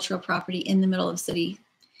agricultural property in the middle of city,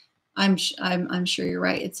 I'm sure you're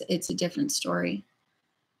right. It's a different story.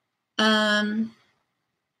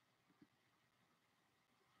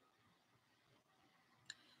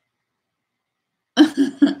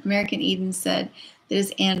 American Eden said that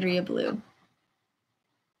is Andrea Blue,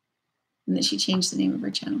 and that she changed the name of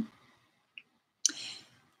her channel.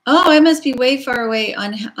 Oh, I must be way far away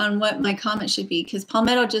on what my comment should be, because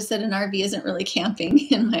Palmetto just said an RV isn't really camping,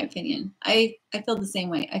 in my opinion. I feel the same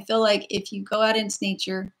way. I feel like if you go out into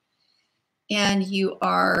nature and you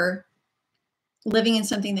are living in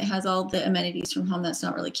something that has all the amenities from home, that's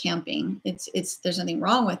not really camping. There's nothing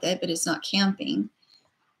wrong with it, but it's not camping.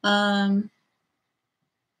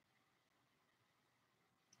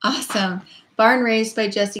 Awesome. Barn raised by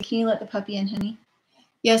Jesse. Can you let the puppy in, honey?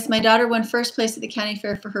 Yes, my daughter won first place at the county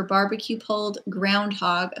fair for her barbecue pulled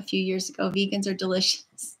groundhog a few years ago. Vegans are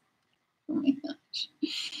delicious. Oh my gosh.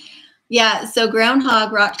 Yeah, so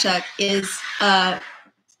groundhog rockchuck is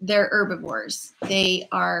they're herbivores. They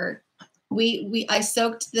are I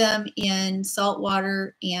soaked them in salt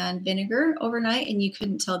water and vinegar overnight, and you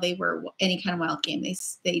couldn't tell they were any kind of wild game.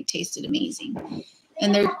 They tasted amazing.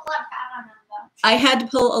 And have a lot of fat on them, though. I had to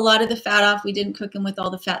pull a lot of the fat off. We didn't cook them with all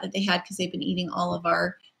the fat that they had because they've been eating all of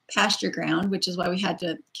our pasture ground, which is why we had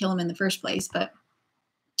to kill them in the first place. But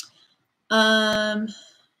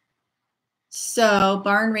so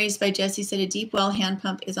barn raised by Jesse said a deep well hand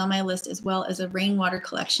pump is on my list, as well as a rainwater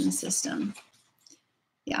collection system.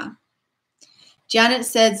 Yeah. Janet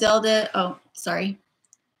said Zelda, oh, sorry.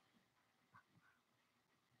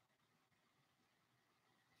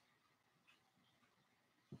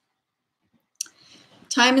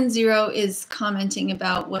 Time and Zero is commenting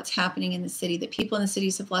about what's happening in the city, that people in the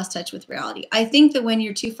cities have lost touch with reality. I think that when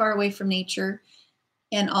you're too far away from nature,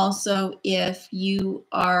 and also if you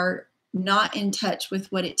are not in touch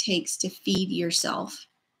with what it takes to feed yourself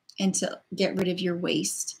and to get rid of your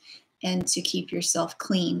waste and to keep yourself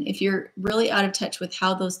clean, if you're really out of touch with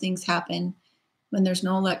how those things happen when there's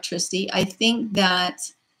no electricity, I think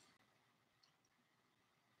that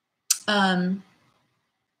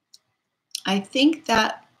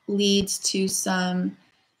leads to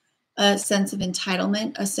a sense of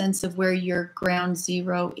entitlement, a sense of where your ground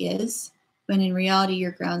zero is, when in reality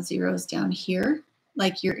your ground zero is down here.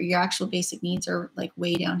 Like your actual basic needs are like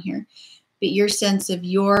way down here, but your sense of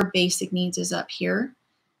your basic needs is up here.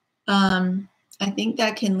 I think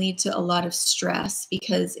that can lead to a lot of stress,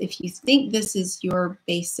 because if you think this is your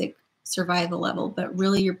basic survival level, but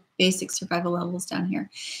really your basic survival level is down here,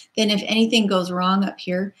 then if anything goes wrong up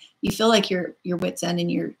here, you feel like your wit's end and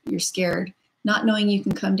you're scared, not knowing you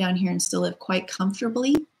can come down here and still live quite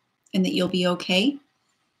comfortably and that you'll be okay.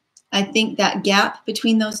 I think that gap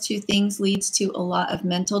between those two things leads to a lot of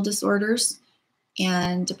mental disorders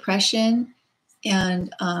and depression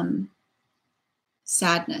and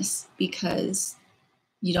sadness, because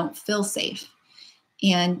you don't feel safe.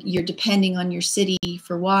 And you're depending on your city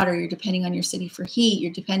for water, you're depending on your city for heat, you're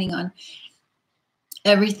depending on,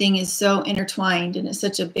 everything is so intertwined, and it's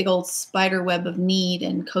such a big old spider web of need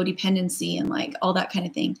and codependency and like all that kind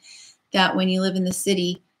of thing, that when you live in the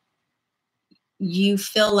city, you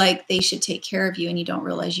feel like they should take care of you, and you don't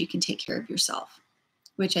realize you can take care of yourself,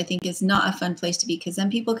 which I think is not a fun place to be, because then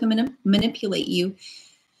people can manipulate you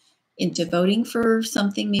into voting for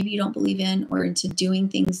something maybe you don't believe in, or into doing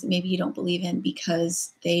things that maybe you don't believe in,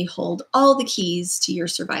 because they hold all the keys to your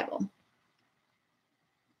survival.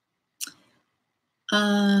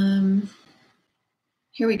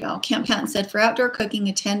 Here we go. Camp Patton said, for outdoor cooking,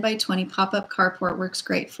 a 10 by 20 pop-up carport works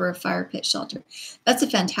great for a fire pit shelter. That's a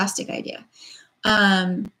fantastic idea.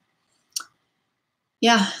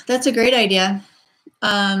 Yeah, that's a great idea.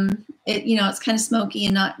 It's kind of smoky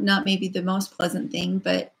and not maybe the most pleasant thing,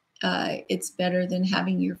 but it's better than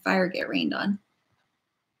having your fire get rained on.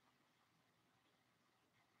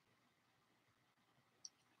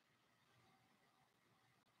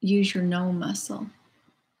 Use your no muscle.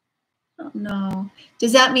 Oh, no.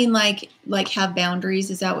 Does that mean like have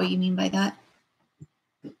boundaries? Is that what you mean by that?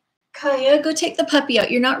 Kaya, go take the puppy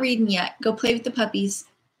out. You're not reading yet. Go play with the puppies.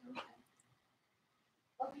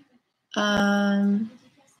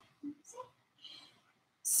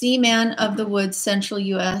 Seaman of the Woods, Central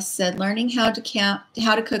U.S. said, learning how to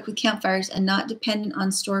cook with campfires and not dependent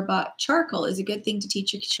on store-bought charcoal is a good thing to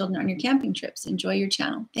teach your children on your camping trips. Enjoy your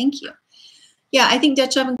channel. Thank you. Yeah, I think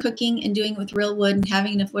Dutch oven cooking and doing it with real wood and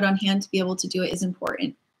having enough wood on hand to be able to do it is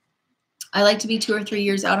important. I like to be 2 or 3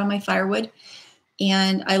 years out on my firewood,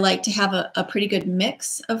 and I like to have a pretty good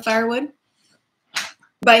mix of firewood.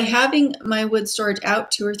 By having my wood storage out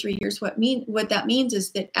 2 or 3 years, what that means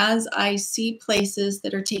is that as I see places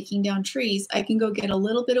that are taking down trees, I can go get a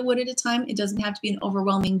little bit of wood at a time. It doesn't have to be an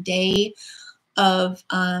overwhelming day of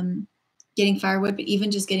getting firewood, but even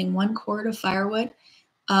just getting 1 cord of firewood,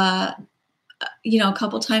 a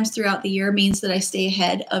couple times throughout the year means that I stay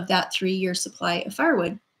ahead of that 3-year supply of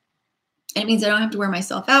firewood. And it means I don't have to wear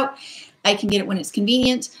myself out. I can get it when it's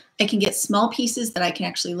convenient. I can get small pieces that I can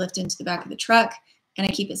actually lift into the back of the truck, and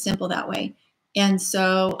I keep it simple that way. And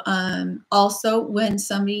so also when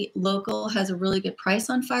somebody local has a really good price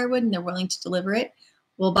on firewood and they're willing to deliver it,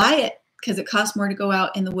 we'll buy it, because it costs more to go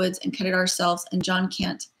out in the woods and cut it ourselves. And John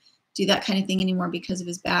can't do that kind of thing anymore because of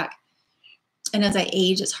his back. And as I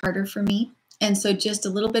age, it's harder for me. And so just a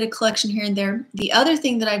little bit of collection here and there. The other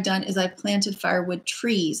thing that I've done is I've planted firewood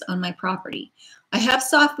trees on my property. I have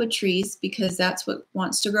softwood trees because that's what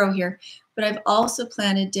wants to grow here, but I've also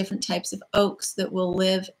planted different types of oaks that will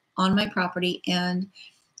live on my property, and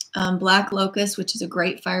black locust, which is a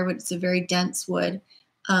great firewood. It's a very dense wood.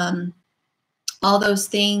 All those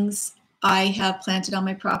things I have planted on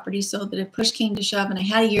my property so that if push came to shove and I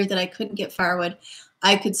had a year that I couldn't get firewood,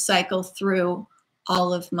 I could cycle through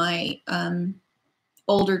all of my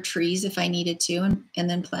older trees if I needed to and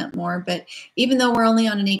then plant more. But even though we're only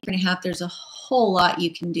on an acre and a half, there's a whole lot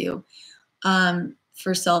you can do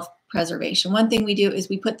for self-preservation. One thing we do is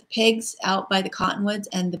we put the pigs out by the cottonwoods,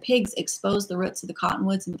 and the pigs expose the roots of the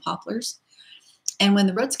cottonwoods and the poplars. And when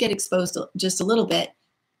the roots get exposed just a little bit,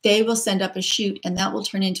 they will send up a shoot, and that will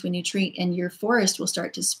turn into a new tree, and your forest will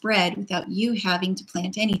start to spread without you having to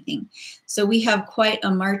plant anything. So we have quite a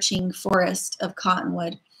marching forest of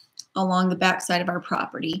cottonwood along the backside of our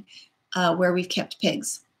property where we've kept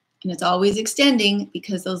pigs. And it's always extending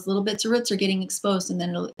because those little bits of roots are getting exposed, and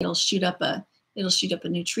then it'll shoot up a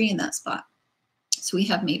new tree in that spot. So we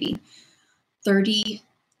have maybe 30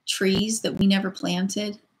 trees that we never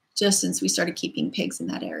planted just since we started keeping pigs in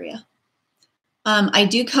that area. I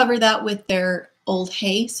do cover that with their old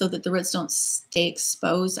hay so that the roots don't stay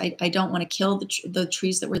exposed. I don't want to kill the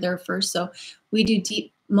trees that were there first. So we do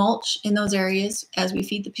deep mulch in those areas. As we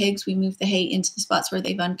feed the pigs, we move the hay into the spots where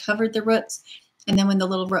they've uncovered the roots. And then when the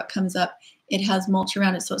little root comes up, it has mulch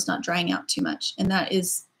around it so it's not drying out too much. And that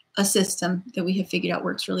is a system that we have figured out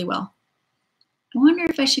works really well. I wonder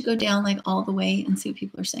if I should go down like all the way and see what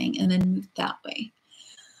people are saying and then move that way.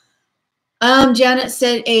 Janet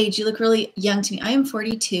said, age, you look really young to me. I am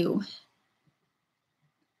 42.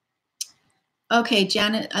 Okay,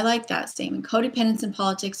 Janet, I like that statement. Codependence in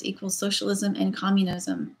politics equals socialism and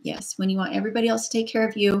communism. Yes, when you want everybody else to take care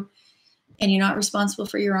of you and you're not responsible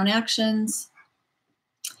for your own actions,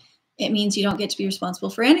 it means you don't get to be responsible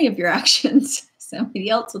for any of your actions. Somebody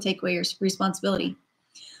else will take away your responsibility.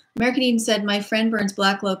 American Eden said, my friend burns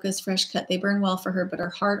black locust, fresh cut. They burn well for her, but are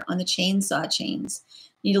hard on the chainsaw chains.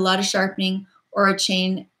 Need a lot of sharpening or a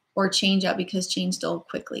chain or change out because chains dull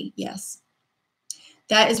quickly. Yes.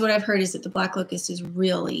 That is what I've heard, is that the black locust is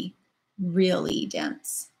really, really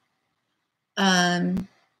dense. Zelda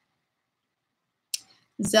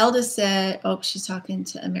said, oh, she's talking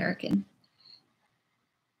to American.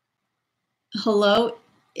 Hello,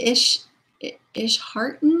 Ishharton?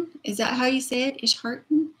 Is that how you say it?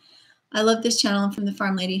 Ishharton? I love this channel. I'm from the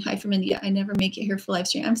farm lady. Hi from India. I never make it here for live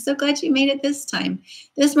stream. I'm so glad you made it this time.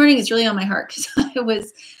 This morning is really on my heart because I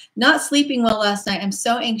was not sleeping well last night. I'm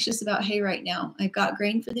so anxious about hay right now. I've got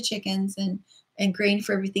grain for the chickens and grain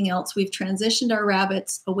for everything else. We've transitioned our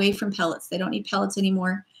rabbits away from pellets. They don't need pellets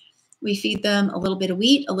anymore. We feed them a little bit of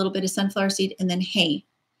wheat, a little bit of sunflower seed, and then hay.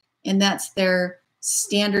 And that's their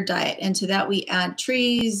standard diet. And to that we add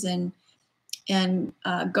trees and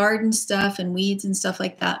garden stuff and weeds and stuff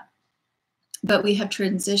like that. But we have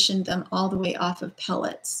transitioned them all the way off of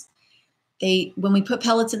pellets. When we put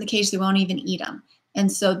pellets in the cage, they won't even eat them.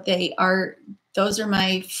 And so those are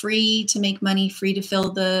my free to make money, free to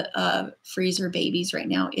fill the freezer babies right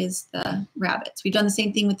now is the rabbits. We've done the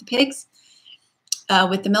same thing with the pigs.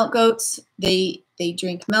 With the milk goats, they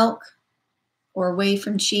drink milk or whey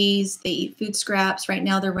from cheese. They eat food scraps. Right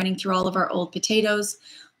now they're running through all of our old potatoes.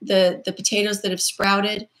 The potatoes that have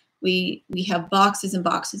sprouted, we have boxes and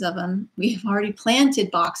boxes of them. We have already planted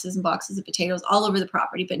boxes and boxes of potatoes all over the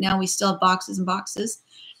property, but now we still have boxes and boxes.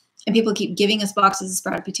 And people keep giving us boxes of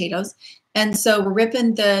sprouted potatoes. And so we're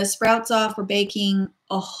ripping the sprouts off. We're baking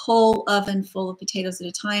a whole oven full of potatoes at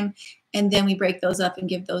a time. And then we break those up and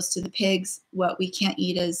give those to the pigs. What we can't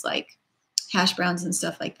eat is like hash browns and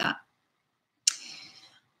stuff like that.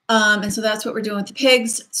 And so that's what we're doing with the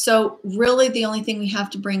pigs. So really the only thing we have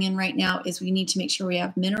to bring in right now is we need to make sure we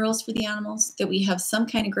have minerals for the animals, that we have some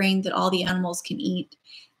kind of grain that all the animals can eat.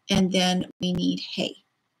 And then we need hay.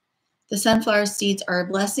 The sunflower seeds are a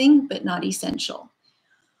blessing, but not essential.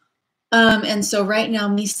 And so right now,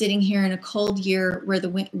 me sitting here in a cold year where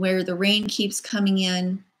the rain keeps coming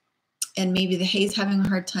in and maybe the hay's having a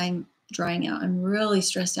hard time drying out, I'm really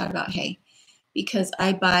stressed out about hay because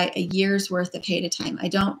I buy a year's worth of hay at a time. I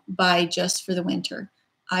don't buy just for the winter.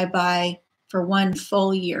 I buy for one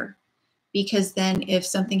full year because then if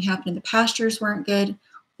something happened and the pastures weren't good,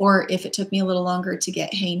 or if it took me a little longer to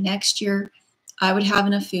get hay next year, I would have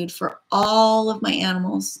enough food for all of my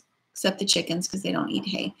animals, except the chickens because they don't eat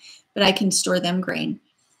hay, but I can store them grain.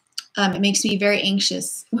 It makes me very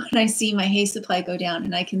anxious when I see my hay supply go down,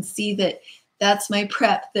 and I can see that that's my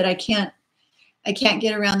prep, that I can't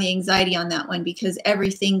get around the anxiety on that one because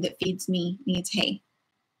everything that feeds me needs hay.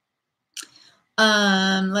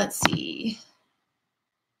 Let's see.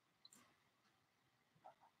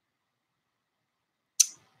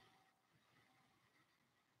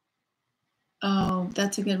 Oh,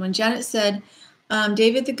 that's a good one. Janet said,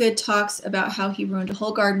 David the Good talks about how he ruined a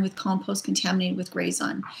whole garden with compost contaminated with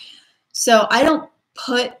grazon. So I don't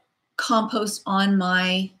put compost on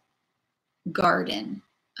my garden.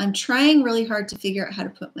 I'm trying really hard to figure out how to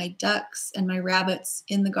put my ducks and my rabbits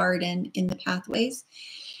in the garden, in the pathways.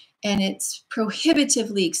 And it's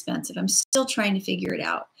prohibitively expensive. I'm still trying to figure it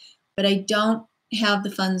out, but I don't have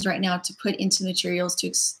the funds right now to put into materials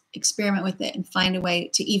to experiment with it and find a way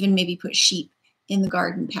to even maybe put sheep in the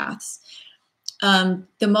garden paths.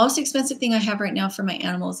 The most expensive thing I have right now for my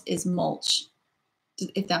animals is mulch,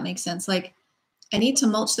 if that makes sense. Like, I need to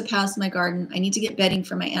mulch the paths in my garden. I need to get bedding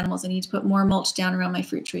for my animals. I need to put more mulch down around my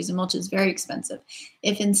fruit trees, and mulch is very expensive.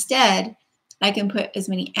 If instead I can put as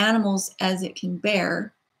many animals as it can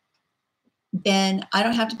bear, then I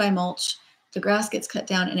don't have to buy mulch. The grass gets cut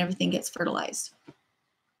down and everything gets fertilized.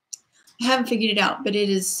 I haven't figured it out, but it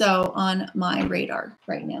is so on my radar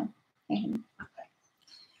right now.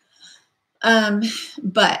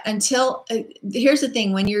 But until here's the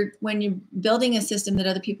thing: when you're building a system that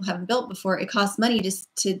other people haven't built before, it costs money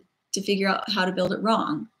to figure out how to build it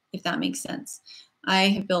wrong, if that makes sense. I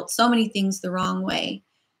have built so many things the wrong way,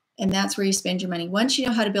 and that's where you spend your money. Once you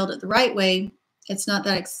know how to build it the right way, it's not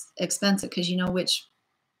that expensive because you know which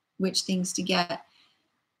things to get.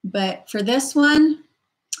 But for this one,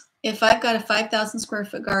 if I've got a 5,000 square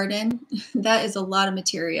foot garden, that is a lot of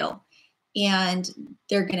material. And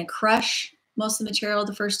they're going to crush most of the material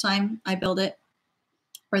the first time I build it,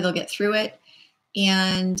 or they'll get through it.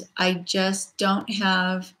 And I just don't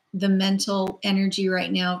have the mental energy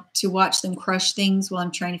right now to watch them crush things while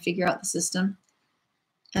I'm trying to figure out the system.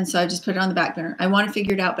 And so I just put it on the back burner. I want to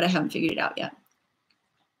figure it out, but I haven't figured it out yet.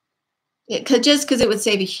 It could, just because it would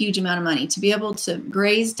save a huge amount of money to be able to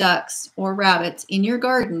graze ducks or rabbits in your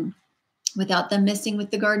garden without them messing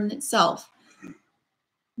with the garden itself.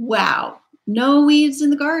 Wow. No weeds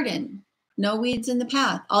in the garden. No weeds in the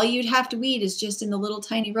path. All you'd have to weed is just in the little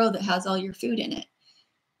tiny row that has all your food in it.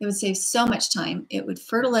 It would save so much time. It would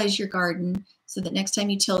fertilize your garden so that next time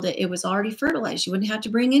you tilled it, it was already fertilized. You wouldn't have to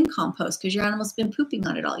bring in compost because your animal's been pooping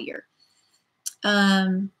on it all year.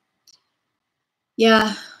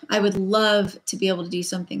 Yeah, I would love to be able to do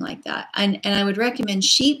something like that. And I would recommend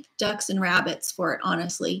sheep, ducks, and rabbits for it,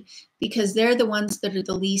 honestly, because they're the ones that are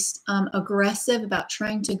the least aggressive about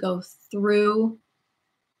trying to go through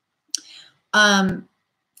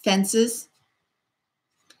fences.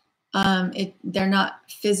 They're not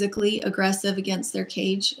physically aggressive against their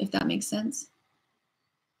cage, if that makes sense.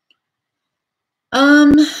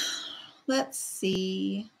 Let's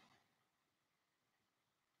see.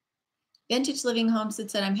 Vintage Living Homestead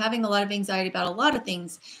said, I'm having a lot of anxiety about a lot of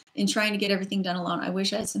things and trying to get everything done alone. I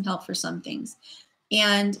wish I had some help for some things.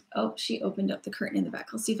 And, oh, she opened up the curtain in the back.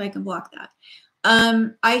 I'll see if I can block that.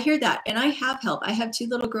 I hear that, and I have help. I have 2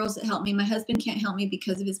 little girls that help me. My husband can't help me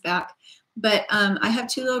because of his back, but I have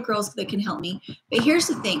 2 little girls that can help me. But here's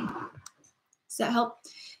the thing. Does that help?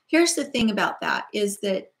 Here's the thing about that is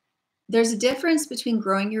that there's a difference between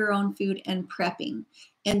growing your own food and prepping.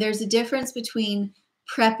 And there's a difference between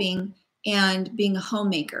prepping and being a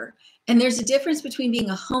homemaker. And there's a difference between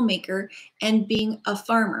being a homemaker and being a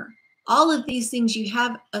farmer. All of these things, you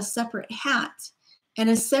have a separate hat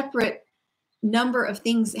and a separate number of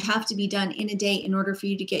things that have to be done in a day in order for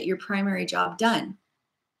you to get your primary job done.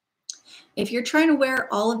 If you're trying to wear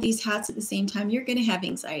all of these hats at the same time, you're going to have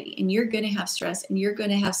anxiety and you're going to have stress and you're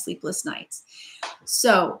going to have sleepless nights.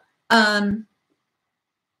 So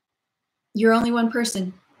you're only one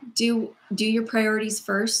person. Do your priorities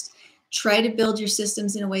first. Try to build your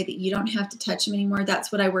systems in a way that you don't have to touch them anymore.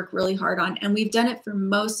 That's what I work really hard on. And we've done it for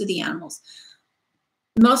most of the animals.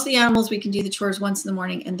 Most of the animals, we can do the chores once in the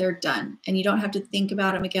morning and they're done. And you don't have to think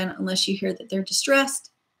about them again unless you hear that they're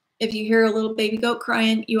distressed. If you hear a little baby goat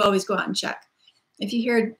crying, you always go out and check. If you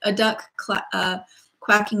hear a duck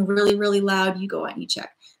quacking really, really loud, you go out and you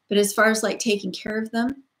check. But as far as like taking care of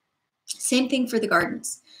them, same thing for the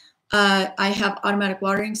gardens. I have automatic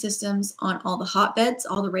watering systems on all the hotbeds,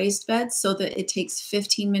 all the raised beds, so that it takes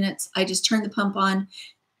 15 minutes. I just turn the pump on,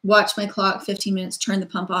 watch my clock, 15 minutes, turn the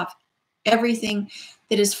pump off. Everything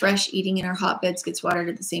that is fresh eating in our hotbeds gets watered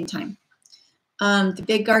at the same time. The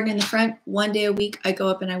big garden in the front, 1 day a week, I go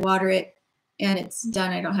up and I water it, and it's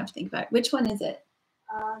done. I don't have to think about it. Which one is it?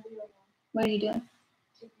 The other one. What are you doing?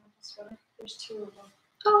 Taking off the sweater. There's 2 of them.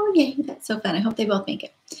 Oh, yay. That's so fun. I hope they both make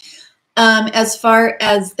it. As far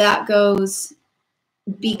as that goes,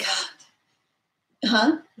 because,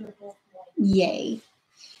 huh? Yay.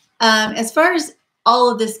 As far as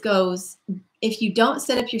all of this goes, if you don't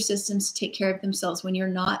set up your systems to take care of themselves when you're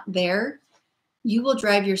not there, you will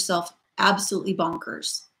drive yourself absolutely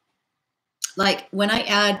bonkers. Like when I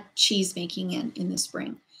add cheese making in the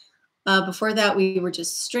spring. Before that, we were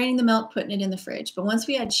just straining the milk, putting it in the fridge. But once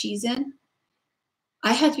we add cheese in,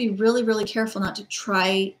 I had to be really, really careful not to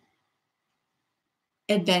try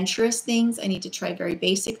adventurous things. I need to try very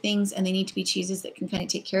basic things, and they need to be cheeses that can kind of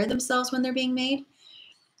take care of themselves when they're being made,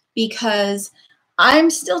 because I'm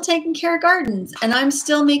still taking care of gardens, and I'm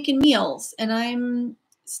still making meals, and I'm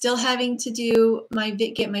still having to do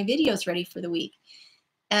get my videos ready for the week.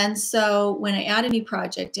 And so when I add a new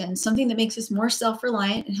project and something that makes us more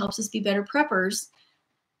self-reliant and helps us be better preppers,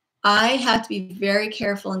 I have to be very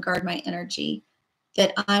careful and guard my energy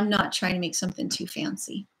that I'm not trying to make something too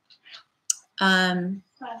fancy. Go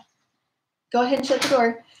ahead and shut the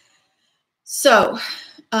door. So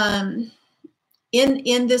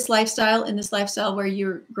in this lifestyle where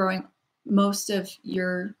you're growing most of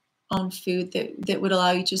your own food that would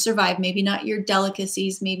allow you to survive, maybe not your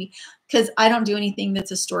delicacies, maybe, because I don't do anything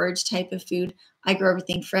that's a storage type of food. I grow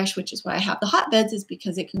everything fresh, which is why I have the hotbeds, is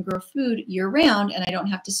because it can grow food year round and I don't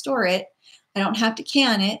have to store it. I don't have to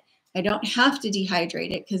can it. I don't have to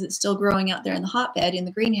dehydrate it because it's still growing out there in the hotbed in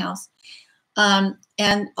the greenhouse.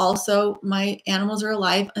 And also my animals are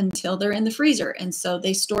alive until they're in the freezer. And so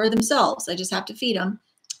they store themselves. I just have to feed them.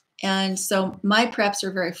 And so my preps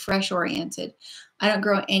are very fresh oriented. I don't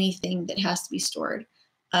grow anything that has to be stored.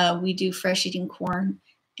 We do fresh eating corn,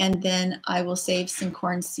 and then I will save some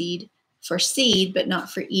corn seed for seed, but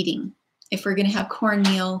not for eating. If we're going to have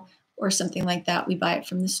cornmeal or something like that, we buy it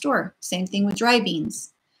from the store. Same thing with dry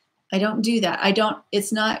beans. I don't do that.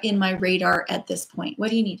 It's not in my radar at this point.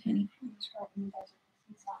 What do you need, honey?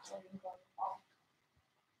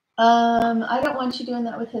 I don't want you doing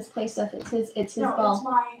that with his play stuff. It's his ball. It's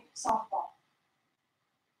my softball.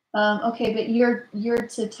 Okay, but you're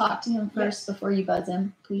to talk to him first before you buzz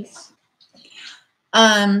him, please.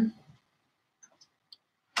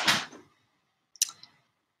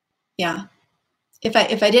 Yeah. If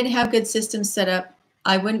I didn't have good systems set up,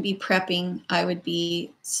 I wouldn't be prepping. I would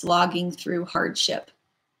be slogging through hardship.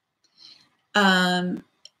 And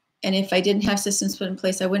if I didn't have systems put in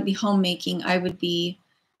place, I wouldn't be homemaking. I would be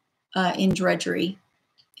in drudgery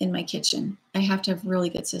in my kitchen. I have to have really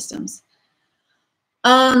good systems.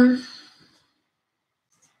 Honey,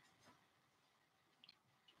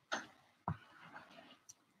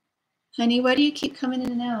 why do you keep coming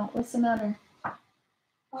in and out? What's the matter?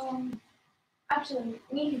 Actually,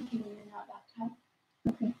 we can come in and out that time.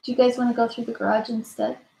 Okay. Do you guys want to go through the garage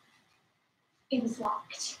instead? It was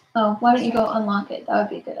locked. Oh, why don't you go unlock it? That would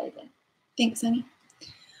be a good idea. Thanks, honey.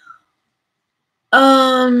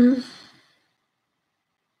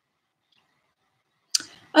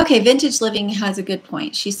 Okay, Vintage Living has a good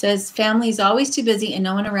point. She says, family is always too busy and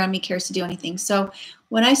no one around me cares to do anything. So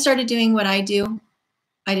when I started doing what I do,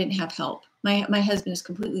 I didn't have help. My husband is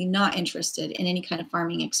completely not interested in any kind of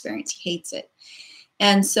farming experience. He hates it.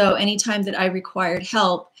 And so anytime that I required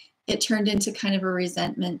help, it turned into kind of a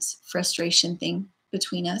resentment, frustration thing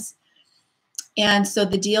between us. And so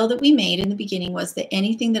the deal that we made in the beginning was that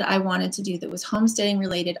anything that I wanted to do that was homesteading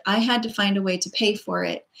related, I had to find a way to pay for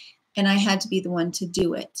it. And I had to be the one to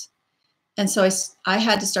do it. And so I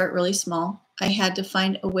had to start really small. I had to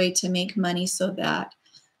find a way to make money so that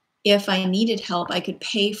if I needed help, I could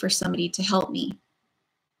pay for somebody to help me.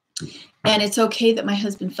 And it's okay that my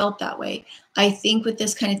husband felt that way. I think with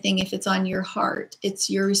this kind of thing, if it's on your heart, it's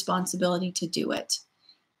your responsibility to do it.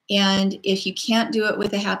 And if you can't do it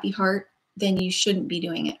with a happy heart, then you shouldn't be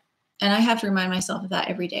doing it. And I have to remind myself of that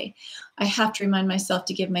every day. I have to remind myself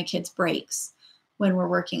to give my kids breaks when we're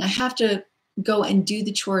working. I have to go and do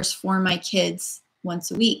the chores for my kids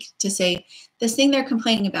once a week to say, this thing they're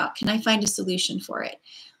complaining about, can I find a solution for it?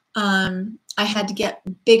 I had to get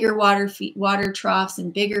bigger water troughs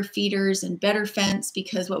and bigger feeders and better fence,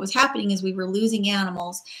 because what was happening is we were losing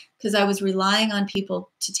animals because I was relying on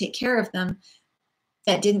people to take care of them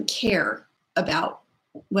that didn't care about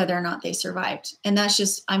whether or not they survived. And that's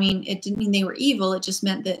just, I mean, it didn't mean they were evil. It just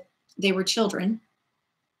meant that they were children.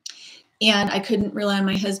 And I couldn't rely on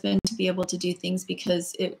my husband to be able to do things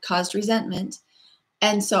because it caused resentment.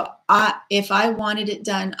 And so if I wanted it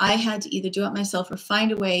done, I had to either do it myself or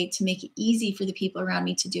find a way to make it easy for the people around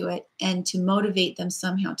me to do it and to motivate them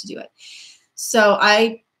somehow to do it. So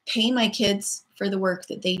I pay my kids for the work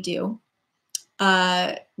that they do.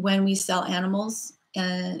 When we sell animals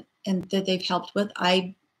and that they've helped with,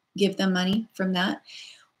 I give them money from that.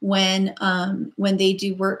 When they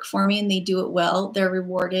do work for me and they do it well, they're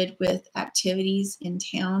rewarded with activities in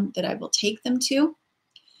town that I will take them to.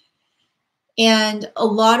 And a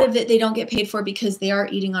lot of it they don't get paid for because they are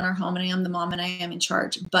eating on our home and I am the mom and I am in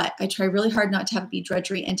charge. But I try really hard not to have it be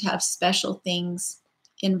drudgery and to have special things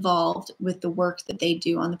involved with the work that they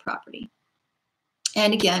do on the property.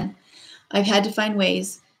 And again, I've had to find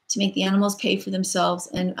ways to make the animals pay for themselves.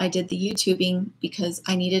 And I did the YouTubing because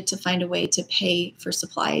I needed to find a way to pay for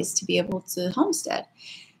supplies to be able to homestead.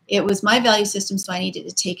 It was my value system, so I needed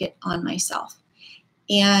to take it on myself.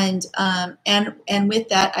 And with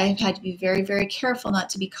that, I've had to be very, very careful not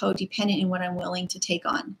to be codependent in what I'm willing to take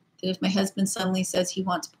on. That if my husband suddenly says he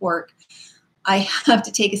wants pork, I have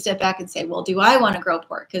to take a step back and say, well, do I want to grow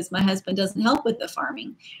pork? Because my husband doesn't help with the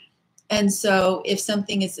farming. And so if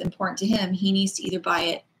something is important to him, he needs to either buy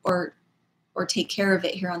it or take care of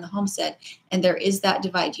it here on the homestead. And there is that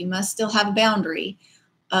divide. You must still have a boundary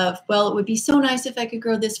of, well, it would be so nice if I could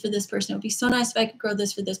grow this for this person. It would be so nice if I could grow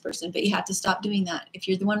this for this person. But you have to stop doing that. If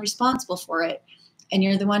you're the one responsible for it and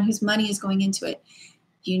you're the one whose money is going into it,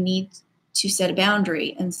 you need to set a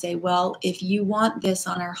boundary and say, well, if you want this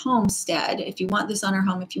on our homestead, if you want this on our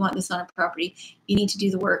home, if you want this on our property, you need to do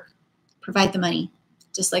the work, provide the money,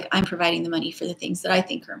 just like I'm providing the money for the things that I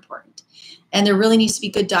think are important. And there really needs to be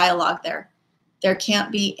good dialogue there. There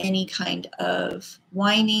can't be any kind of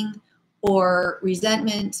whining or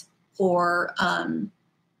resentment or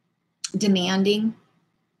demanding,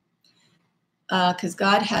 because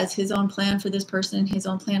God has his own plan for this person and his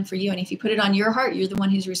own plan for you. And if you put it on your heart, you're the one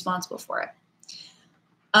who's responsible for it.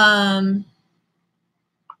 Camp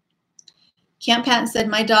Patton said,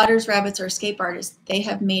 my daughter's rabbits are escape artists. They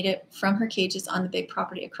have made it from her cages on the big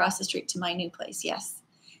property across the street to my new place. Yes,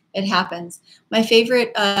 it happens. My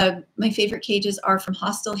favorite cages are from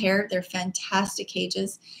Hostel Hare. They're fantastic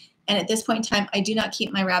cages. And at this point in time, I do not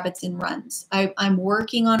keep my rabbits in runs. I'm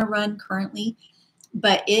working on a run currently,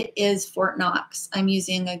 but it is Fort Knox. I'm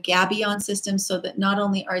using a gabion system so that not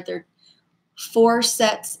only are there 4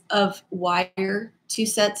 sets of wire, 2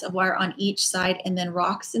 sets of wire on each side, and then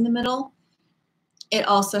rocks in the middle. It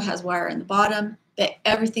also has wire in the bottom, but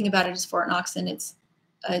everything about it is Fort Knox, and it's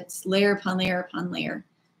layer upon layer upon layer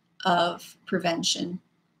of prevention.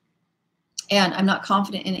 And I'm not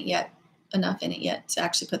confident in it yet, enough in it yet to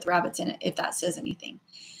actually put the rabbits in it, if that says anything.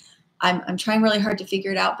 I'm trying really hard to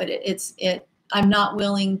figure it out, but I'm not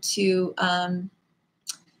willing to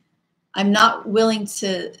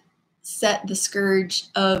set the scourge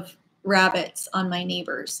of rabbits on my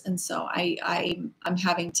neighbors. And so I'm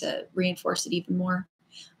having to reinforce it even more.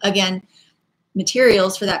 Again,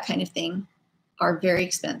 materials for that kind of thing are very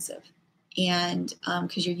expensive. And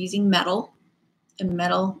because you're using metal, and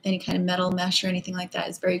any kind of metal mesh or anything like that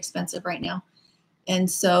is very expensive right now. And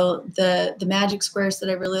so the magic squares that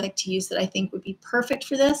I really like to use that I think would be perfect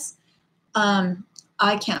for this,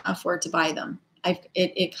 I can't afford to buy them.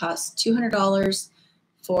 It costs $200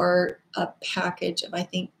 for a package of, I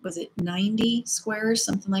think, was it 90 squares,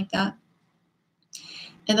 something like that.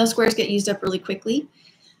 And those squares get used up really quickly.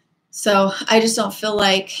 So I just don't feel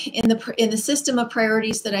like in the system of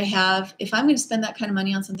priorities that I have, if I'm going to spend that kind of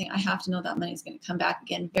money on something, I have to know that money is going to come back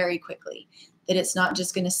again very quickly, that it's not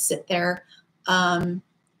just going to sit there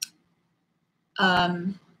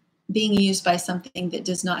being used by something that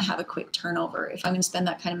does not have a quick turnover. If I'm going to spend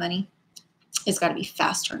that kind of money, it's got to be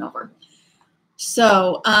fast turnover.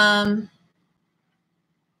 So,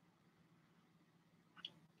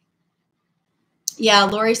 yeah,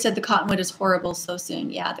 Lori said the cottonwood is horrible so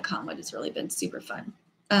soon. Yeah, the cottonwood has really been super fun.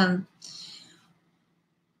 In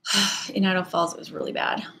Idaho Falls, it was really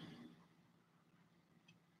bad.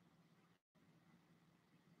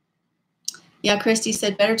 Yeah, Christy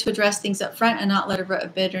said better to address things up front and not let a root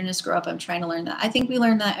of bitterness grow up. I'm trying to learn that. I think we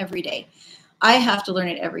learn that every day. I have to learn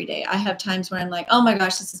it every day. I have times when I'm like, oh my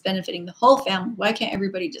gosh, this is benefiting the whole family. Why can't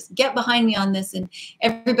everybody just get behind me on this and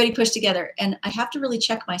everybody push together? And I have to really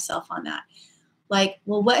check myself on that. Like,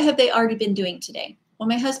 well, what have they already been doing today? Well,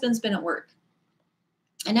 my husband's been at work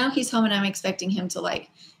and now he's home and I'm expecting him to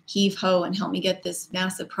like heave ho and help me get this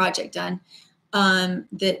massive project done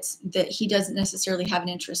that he doesn't necessarily have an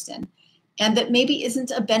interest in. And that maybe isn't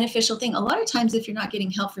a beneficial thing. A lot of times if you're not getting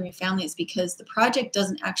help from your family, it's because the project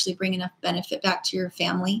doesn't actually bring enough benefit back to your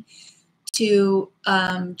family to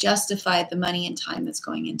justify the money and time that's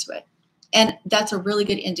going into it. And that's a really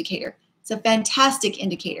good indicator. It's a fantastic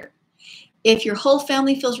indicator. If your whole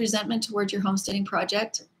family feels resentment towards your homesteading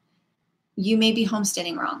project, you may be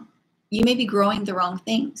homesteading wrong. You may be growing the wrong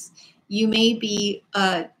things. You may be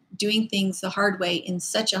doing things the hard way, in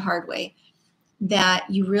such a hard way, that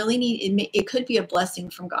you really need, it could be a blessing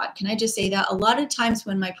from God. Can I just say that? A lot of times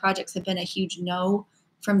when my projects have been a huge no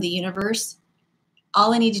from the universe,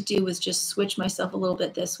 all I need to do was just switch myself a little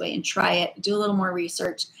bit this way and try it, do a little more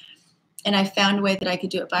research. And I found a way that I could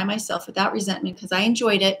do it by myself without resentment because I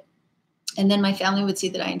enjoyed it. And then my family would see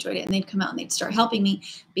that I enjoyed it and they'd come out and they'd start helping me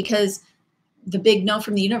because the big no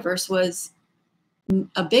from the universe was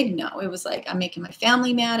a big no. It was like, I'm making my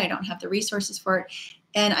family mad. I don't have the resources for it.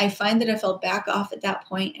 And I find that if I'll back off at that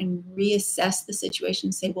point and reassess the situation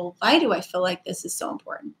and say, well, why do I feel like this is so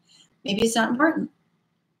important? Maybe it's not important.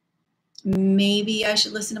 Maybe I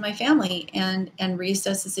should listen to my family and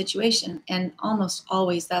reassess the situation. And almost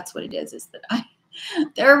always that's what it is that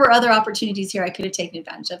there were other opportunities here I could have taken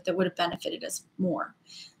advantage of that would have benefited us more.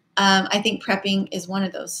 I think prepping is one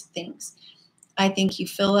of those things. I think you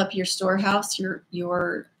fill up your storehouse,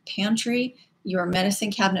 your pantry, your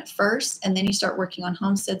medicine cabinet first, and then you start working on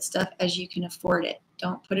homestead stuff as you can afford it.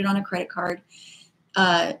 Don't put it on a credit card.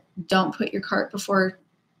 Don't put your cart before,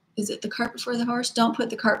 is it the cart before the horse? Don't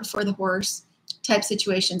put the cart before the horse type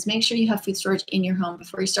situations. Make sure you have food storage in your home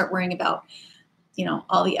before you start worrying about,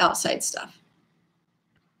 all the outside stuff.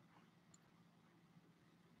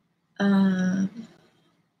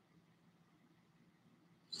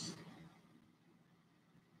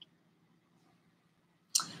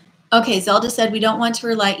 Okay, Zelda said, we don't want to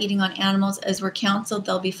rely eating on animals as we're counseled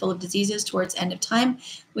they'll be full of diseases towards end of time,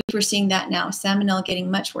 which we're seeing that now. Salmonella getting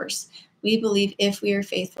much worse. We believe if we are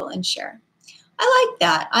faithful and share. I like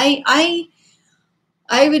that. I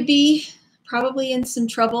would be probably in some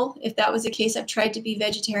trouble if that was the case. I've tried to be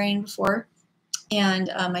vegetarian before, and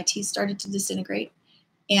my teeth started to disintegrate,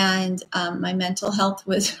 and my mental health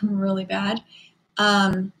was really bad.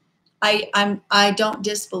 I don't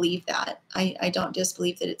disbelieve that. I don't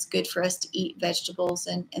disbelieve that it's good for us to eat vegetables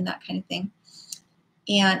and that kind of thing.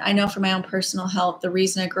 And I know for my own personal health, the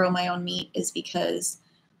reason I grow my own meat is because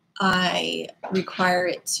I require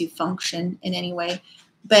it to function in any way.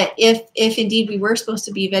 But if indeed we were supposed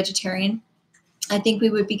to be vegetarian, I think we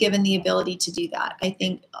would be given the ability to do that. I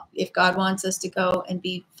think if God wants us to go and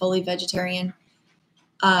be fully vegetarian,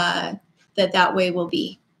 that way will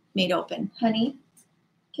be made open. Honey,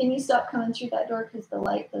 can you stop coming through that door because the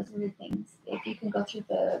light does weird things? If you can go through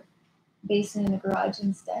the basin in the garage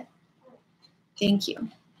instead. Thank you.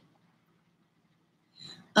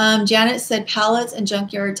 Janet said pallets and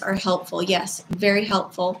junkyards are helpful. Yes, very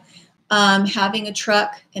helpful. Having a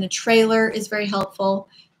truck and a trailer is very helpful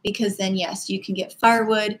because then, yes, you can get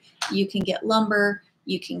firewood, you can get lumber,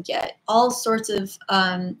 you can get all sorts of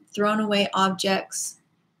thrown away objects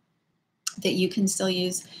that you can still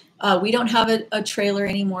use. We don't have a trailer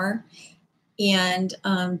anymore, and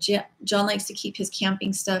John likes to keep his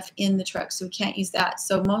camping stuff in the truck, so we can't use that.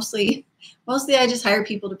 So mostly I just hire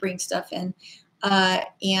people to bring stuff in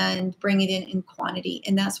and bring it in quantity,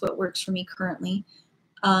 and that's what works for me currently.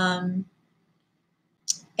 And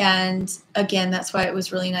again, that's why it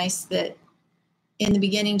was really nice that in the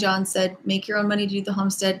beginning John said, make your own money to do the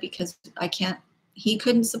homestead, because he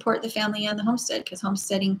couldn't support the family and the homestead because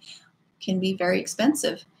homesteading can be very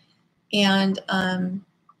expensive. And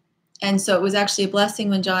so it was actually a blessing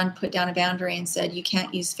when John put down a boundary and said, you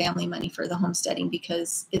can't use family money for the homesteading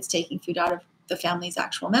because it's taking food out of the family's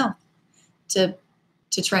actual mouth to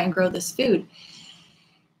try and grow this food.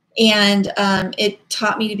 And it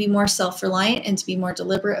taught me to be more self-reliant and to be more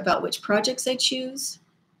deliberate about which projects I choose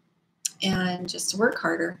and just to work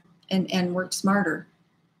harder and work smarter.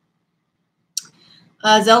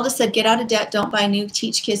 Zelda said, get out of debt, don't buy new,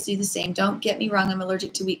 teach kids to do the same. Don't get me wrong, I'm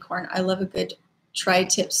allergic to wheat corn. I love a good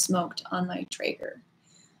tri-tip smoked on my Traeger.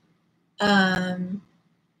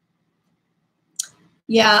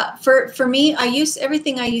 Yeah, for me,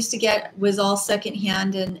 everything I used to get was all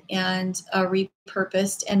secondhand and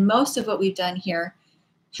repurposed, and most of what we've done here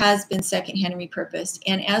has been secondhand and repurposed.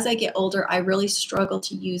 And as I get older, I really struggle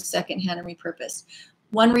to use secondhand and repurposed.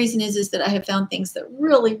 One reason is that I have found things that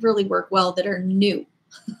really, really work well that are new,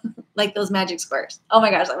 like those magic squares. Oh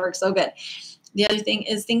my gosh, that works so good. The other thing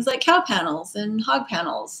is things like cow panels and hog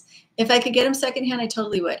panels. If I could get them secondhand, I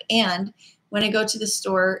totally would. And when I go to the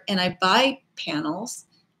store and I buy panels,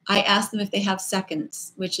 I ask them if they have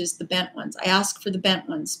seconds, which is the bent ones. I ask for the bent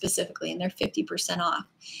ones specifically, and they're 50% off.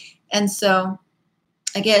 And so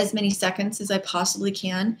I get as many seconds as I possibly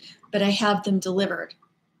can, but I have them delivered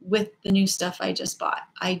with the new stuff I just bought.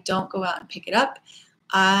 I don't go out and pick it up.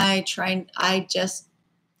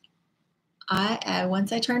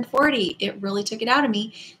 Once I turned 40, it really took it out of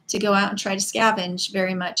me to go out and try to scavenge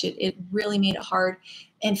very much. It really made it hard.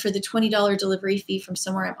 And for the $20 delivery fee from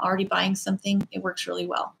somewhere I'm already buying something, it works really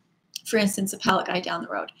well. For instance, a pallet guy down the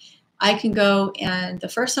road. I can go, and the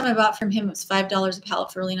first time I bought from him, it was $5 a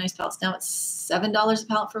pallet for really nice pallets. Now it's $7 a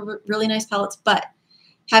pallet for really nice pallets. But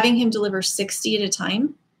having him deliver 60 at a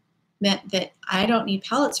time meant that I don't need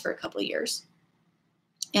pallets for a couple of years.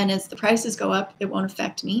 And as the prices go up, it won't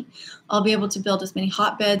affect me. I'll be able to build as many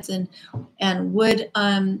hotbeds and wood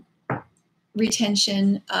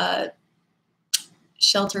retention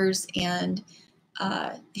shelters and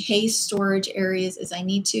hay storage areas as I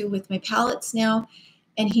need to with my pallets now.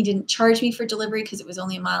 and he didn't charge me for delivery because it was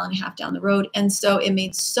only 1.5 miles down the road. And so it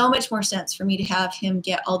made so much more sense for me to have him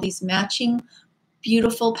get all these matching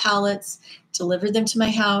beautiful pallets, deliver them to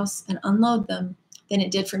my house and unload them than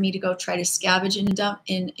it did for me to go try to scavenge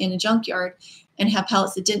in a junkyard and have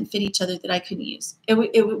pallets that didn't fit each other that I couldn't use. It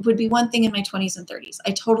would be one thing in my 20s and 30s.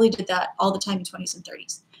 I totally did that all the time in 20s and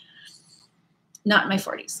 30s, not in my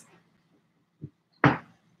 40s.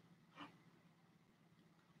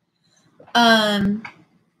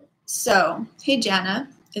 So, hey, Jana,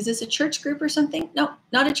 is this a church group or something? No,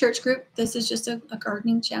 not a church group. This is just a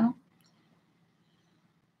gardening channel.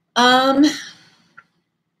 I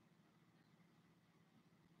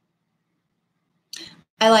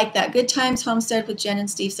like that. Good Times Homestead with Jen and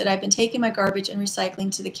Steve said, I've been taking my garbage and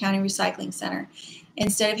recycling to the county recycling center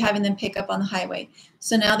instead of having them pick up on the highway.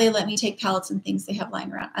 So now they let me take pallets and things they have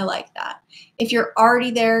lying around. I like that. If you're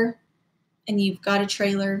already there and you've got a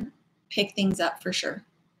trailer, pick things up for sure.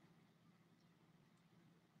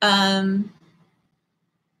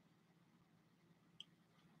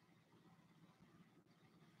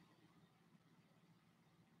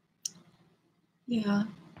 Yeah.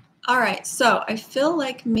 All right. So I feel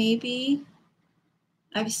like maybe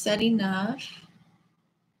I've said enough.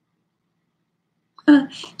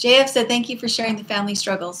 JF said, thank you for sharing the family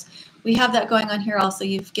struggles. We have that going on here also.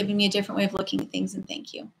 You've given me a different way of looking at things, and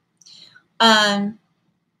thank you.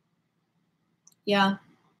 Yeah.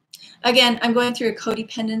 Again, I'm going through a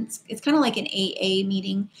codependence. It's kind of like an AA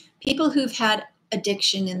meeting. People who've had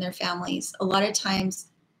addiction in their families a lot of times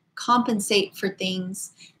compensate for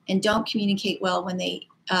things and don't communicate well when they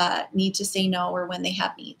need to say no or when they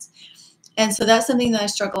have needs. And so that's something that I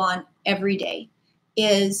struggle on every day,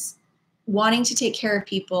 is wanting to take care of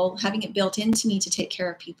people, having it built into me to take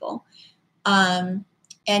care of people, and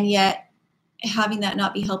yet having that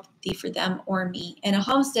not be healthy for them or me. And a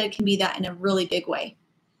homestead can be that in a really big way.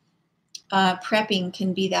 Prepping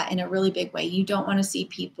can be that in a really big way. You don't want to see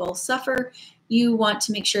people suffer. You want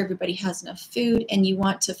to make sure everybody has enough food, and you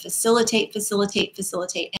want to facilitate.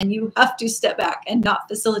 And you have to step back and not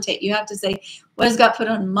facilitate. You have to say, what has God put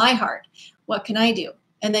on my heart? What can I do?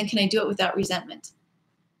 And then can I do it without resentment?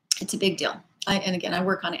 It's a big deal. And again, I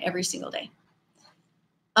work on it every single day.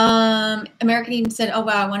 American Eden said, oh,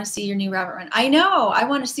 wow, I want to see your new rabbit run. I know. I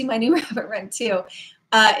want to see my new rabbit run too.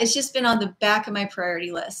 It's just been on the back of my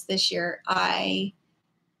priority list this year.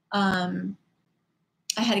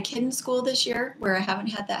 I had a kid in school this year where I haven't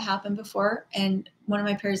had that happen before, and one of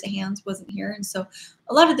my pairs of hands wasn't here. And so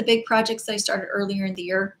a lot of the big projects that I started earlier in the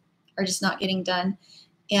year are just not getting done.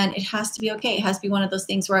 And it has to be okay. It has to be one of those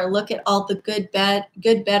things where I look at all the good,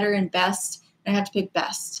 better, and best, and I have to pick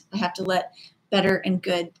best. I have to let better and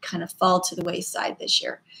good kind of fall to the wayside this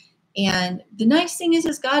year. And the nice thing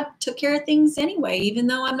is God took care of things anyway. Even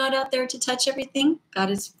though I'm not out there to touch everything, God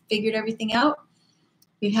has figured everything out.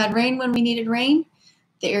 We've had rain when we needed rain.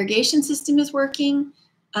 The irrigation system is working.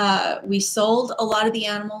 We sold a lot of the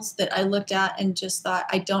animals that I looked at and just thought,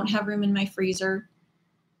 I don't have room in my freezer.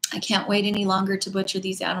 I can't wait any longer to butcher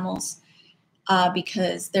these animals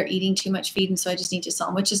because they're eating too much feed, and so I just need to sell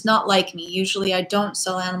them, which is not like me. Usually I don't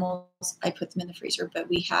sell animals. I put them in the freezer, but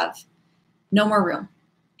we have no more room.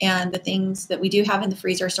 And the things that we do have in the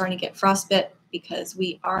freezer are starting to get frostbite because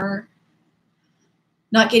we are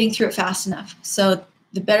not getting through it fast enough. So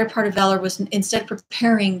the better part of valor was, instead of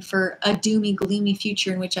preparing for a doomy, gloomy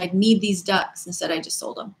future in which I'd need these ducks, instead I just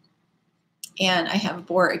sold them. And I have a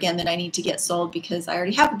boar, again, that I need to get sold because I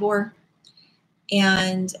already have a boar.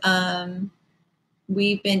 And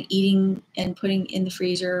we've been eating and putting in the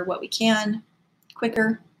freezer what we can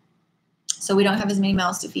quicker, so we don't have as many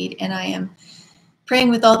mouths to feed. And I am praying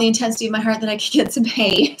with all the intensity of my heart that I could get some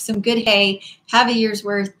hay, some good hay, have a year's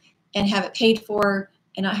worth, and have it paid for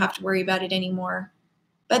and not have to worry about it anymore.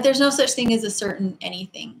 But there's no such thing as a certain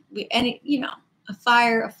anything. A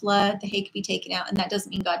fire, a flood, the hay could be taken out, and that doesn't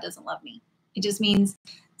mean God doesn't love me. It just means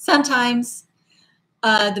sometimes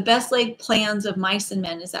the best laid plans of mice and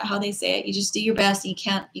men, is that how they say it? You just do your best,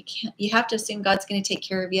 and you have to assume God's going to take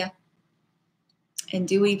care of you and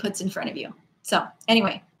do what he puts in front of you. So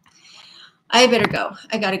anyway, I better go.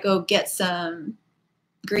 I got to go get some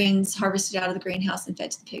greens harvested out of the greenhouse and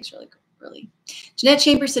fed to the pigs really. Jeanette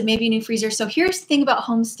Chambers said maybe a new freezer. So here's the thing about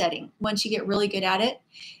homesteading. Once you get really good at it,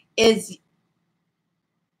 is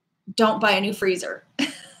don't buy a new freezer.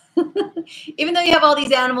 Even though you have all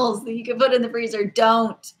these animals that you can put in the freezer,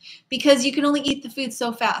 don't, because you can only eat the food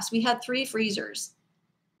so fast. We had 3 freezers.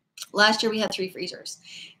 Last year we had 3 freezers,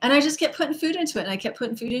 and I just kept putting food into it, and I kept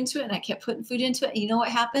putting food into it, and I kept putting food into it. And you know what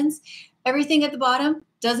happens? Everything at the bottom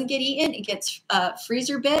doesn't get eaten. It gets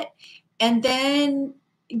freezer bit, and then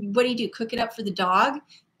what do? Cook it up for the dog.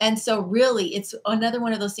 And so really it's another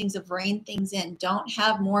one of those things of rein things in. Don't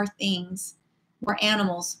have more things, more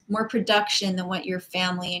animals, more production than what your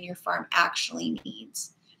family and your farm actually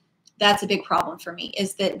needs. That's a big problem for me,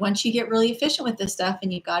 is that once you get really efficient with this stuff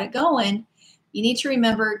and you've got it going, you need to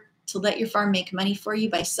remember to let your farm make money for you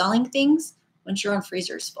by selling things once your own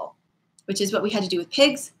freezer is full, which is what we had to do with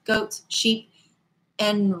pigs, goats, sheep,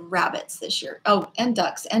 and rabbits this year. Oh, and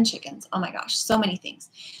ducks and chickens. Oh my gosh, so many things.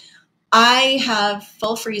 I have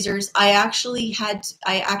full freezers. I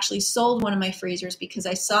actually sold one of my freezers because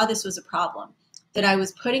I saw this was a problem, that I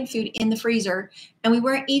was putting food in the freezer and we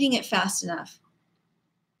weren't eating it fast enough.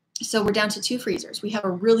 So we're down to 2 freezers. We have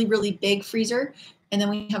a really, really big freezer, and then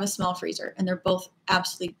we have a small freezer, and they're both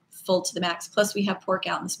absolutely full to the max. Plus we have pork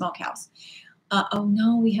out in the smokehouse. Oh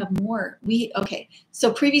no, we have more. Okay.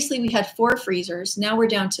 So previously we had 4 freezers. Now we're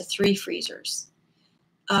down to 3 freezers.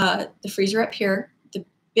 The freezer up here, the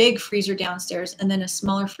big freezer downstairs, and then a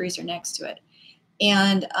smaller freezer next to it.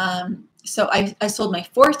 And so I sold my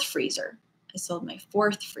 4th freezer. I sold my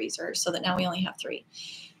 4th freezer so that now we only have 3.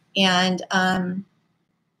 And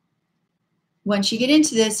once you get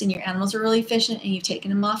into this and your animals are really efficient and you've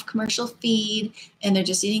taken them off commercial feed and they're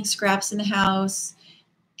just eating scraps in the house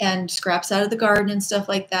and scraps out of the garden and stuff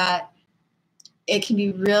like that, it can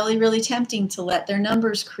be really, really tempting to let their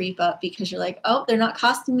numbers creep up because you're like, oh, they're not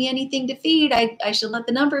costing me anything to feed. I should let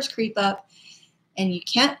the numbers creep up. And you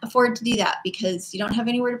can't afford to do that because you don't have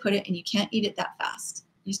anywhere to put it and you can't eat it that fast.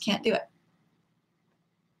 You just can't do it.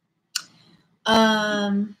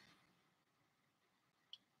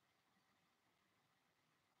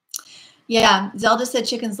 Yeah, Zelda said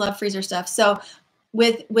chickens love freezer stuff. So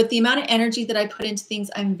with the amount of energy that I put into things,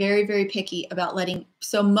 I'm very, very picky about letting,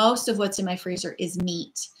 so most of what's in my freezer is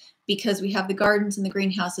meat because we have the gardens and the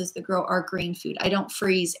greenhouses that grow our green food. I don't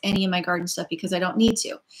freeze any of my garden stuff because I don't need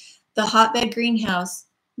to. The hotbed greenhouse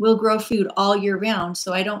will grow food all year round,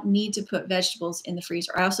 so I don't need to put vegetables in the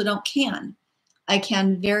freezer. I also don't can. I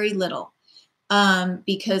can very little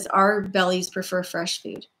because our bellies prefer fresh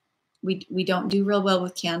food. We don't do real well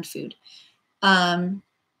with canned food.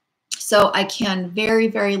 So I can very,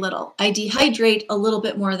 very little. I dehydrate a little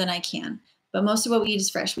bit more than I can, but most of what we eat is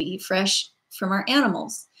fresh. We eat fresh from our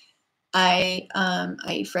animals. I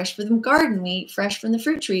eat fresh from the garden. We eat fresh from the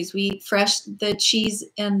fruit trees. We eat fresh the cheese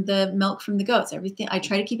and the milk from the goats. Everything. I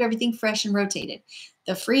try to keep everything fresh and rotated.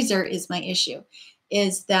 The freezer is my issue.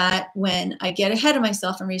 Is that when I get ahead of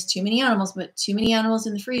myself and raise too many animals, but too many animals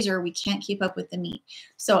in the freezer, we can't keep up with the meat.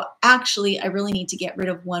 So actually, I really need to get rid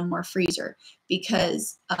of one more freezer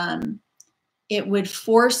because it would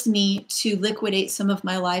force me to liquidate some of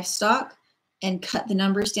my livestock and cut the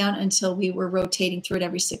numbers down until we were rotating through it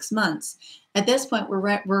every 6 months. At this point,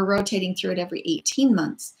 we're rotating through it every 18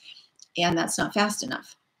 months, and that's not fast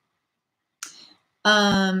enough.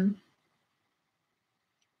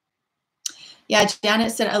 Yeah,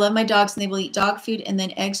 Janet said, I love my dogs and they will eat dog food and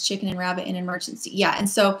then eggs, chicken, and rabbit in an emergency. Yeah, and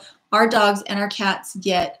so our dogs and our cats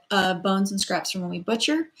get bones and scraps from when we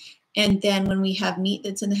butcher. And then when we have meat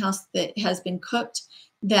that's in the house that has been cooked,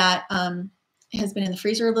 that has been in the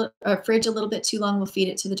freezer fridge a little bit too long, we'll feed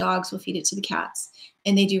it to the dogs, we'll feed it to the cats,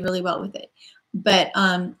 and they do really well with it. But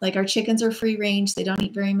like our chickens are free range. They don't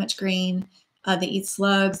eat very much grain. They eat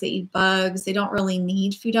slugs, they eat bugs. They don't really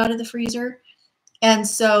need food out of the freezer. And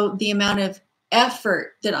so the amount of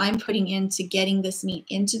effort that I'm putting into getting this meat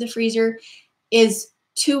into the freezer is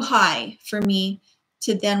too high for me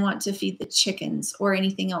to then want to feed the chickens or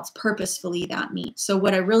anything else purposefully that meat. So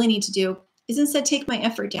what I really need to do is instead take my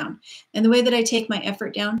effort down. And the way that I take my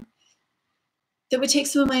effort down, that would take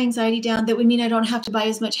some of my anxiety down, that would mean I don't have to buy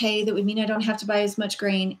as much hay, that would mean I don't have to buy as much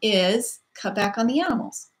grain, is cut back on the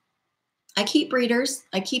animals. I keep breeders,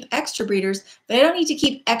 I keep extra breeders, but I don't need to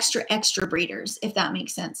keep extra breeders, if that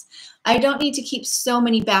makes sense. I don't need to keep so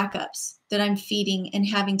many backups that I'm feeding and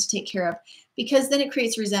having to take care of, because then it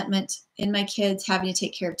creates resentment in my kids having to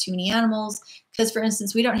take care of too many animals. Because for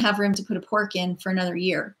instance, we don't have room to put a pork in for another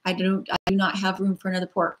year. I do not have room for another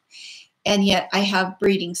pork. And yet I have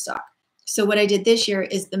breeding stock. So what I did this year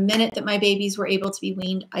is the minute that my babies were able to be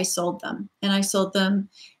weaned, I sold them. And I sold them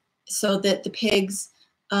so that the pigs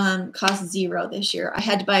cost $0 this year. I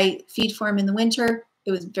had to buy feed for them in the winter.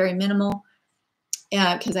 It was very minimal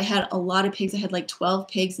because I had a lot of pigs. I had like 12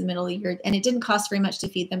 pigs in the middle of the year, and it didn't cost very much to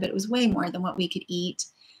feed them, but it was way more than what we could eat,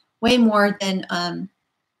 way more than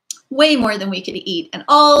we could eat. And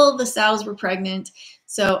all the sows were pregnant.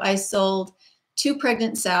 So I sold 2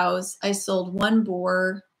 pregnant sows. I sold 1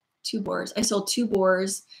 boar, 2 boars. I sold 2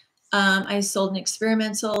 boars. I sold an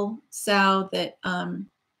experimental sow that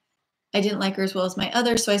I didn't like her as well as my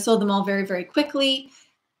others, so I sold them all very, very quickly.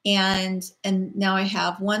 And now I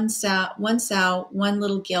have one sow, one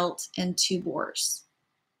little gilt, and 2 boars.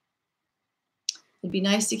 It'd be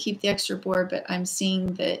nice to keep the extra boar, but I'm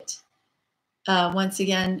seeing that once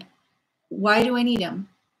again, why do I need him?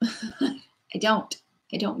 I don't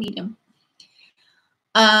need him.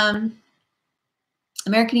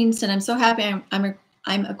 American Eden said, I'm so happy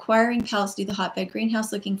I'm acquiring pallets to do the hotbed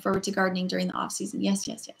greenhouse, looking forward to gardening during the off season. Yes,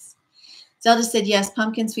 yes, yes. Zelda said, yes,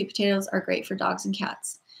 pumpkins, sweet potatoes are great for dogs and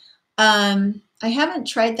cats. I haven't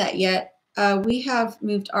tried that yet. We have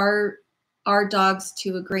moved our dogs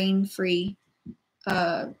to a grain-free,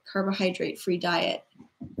 carbohydrate-free diet.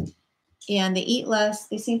 And they eat less.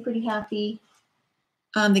 They seem pretty happy.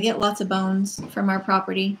 They get lots of bones from our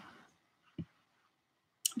property.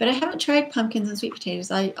 But I haven't tried pumpkins and sweet potatoes.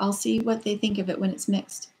 I'll see what they think of it when it's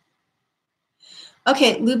mixed.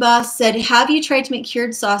 Okay, Lubas said, have you tried to make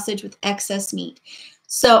cured sausage with excess meat?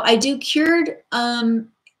 So I do cured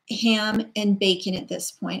ham and bacon at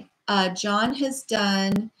this point. John has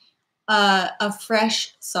done a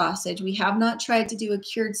fresh sausage. We have not tried to do a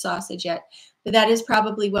cured sausage yet, but that is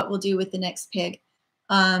probably what we'll do with the next pig.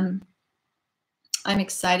 I'm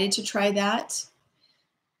excited to try that.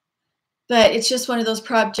 But it's just one of those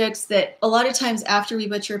projects that a lot of times after we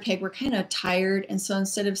butcher a pig, we're kind of tired. And so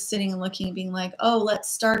instead of sitting and looking and being like, oh, let's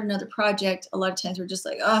start another project, a lot of times we're just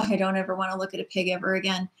like, oh, I don't ever want to look at a pig ever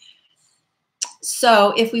again.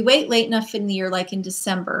 So if we wait late enough in the year, like in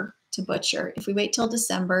December to butcher, if we wait till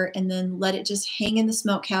December and then let it just hang in the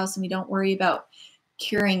smokehouse and we don't worry about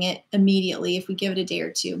curing it immediately, if we give it a day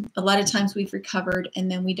or two, a lot of times we've recovered and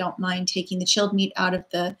then we don't mind taking the chilled meat out of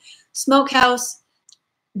the smokehouse.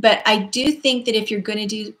 But I do think that if you're going to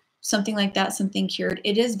do something like that, something cured,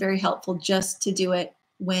 it is very helpful just to do it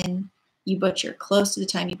when you butcher, close to the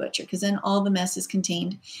time you butcher, because then all the mess is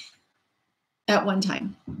contained at one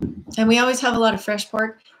time. And we always have a lot of fresh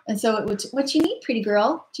pork. And so it would, what you need, pretty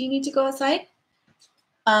girl? Do you need to go outside?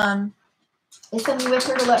 Is somebody with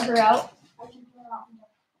her to let her out?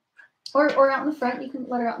 Or out in the front. You can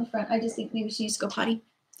let her out in the front. I just think maybe she needs to go potty.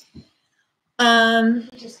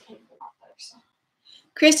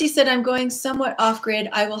 Christy said, I'm going somewhat off grid.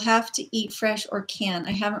 I will have to eat fresh or can.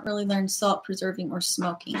 I haven't really learned salt preserving or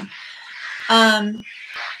smoking.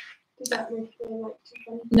 Does that make it like too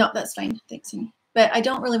funny? No, that's fine. Thanks, honey. But I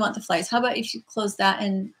don't really want the flies. How about if you close that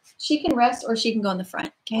and she can rest or she can go in the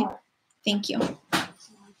front. Okay. Thank you.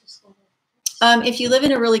 If you live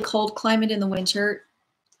in a really cold climate in the winter,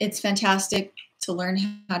 it's fantastic to learn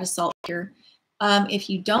how to salt cure. If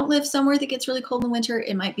you don't live somewhere that gets really cold in the winter,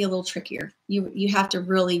 it might be a little trickier. You have to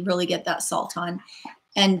really, really get that salt on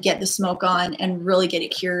and get the smoke on and really get it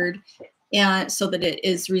cured, and so that it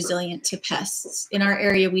is resilient to pests. In our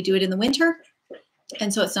area, we do it in the winter,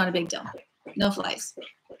 and so it's not a big deal. No flies.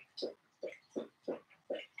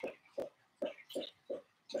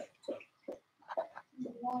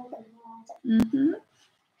 Mm-hmm.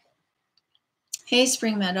 Hey,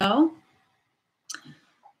 Spring Meadow.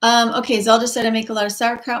 Okay, Zelda said, I make a lot of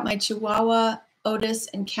sauerkraut. My Chihuahua, Otis,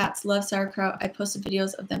 and cats love sauerkraut. I posted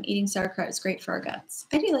videos of them eating sauerkraut. It's great for our guts.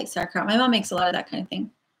 I do like sauerkraut. My mom makes a lot of that kind of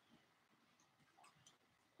thing.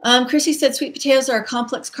 Chrissy said, sweet potatoes are a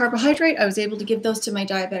complex carbohydrate. I was able to give those to my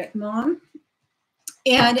diabetic mom.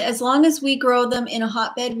 And as long as we grow them in a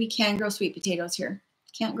hotbed, we can grow sweet potatoes here.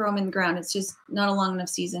 Can't grow them in the ground. It's just not a long enough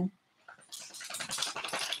season.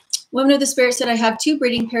 Woman of the Spirit said, I have 2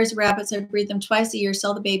 breeding pairs of rabbits. I breed them twice a year,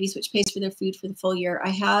 sell the babies, which pays for their food for the full year. I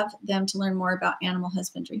have them to learn more about animal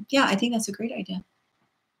husbandry. Yeah, I think that's a great idea.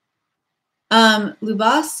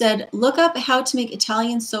 Lubas said, look up how to make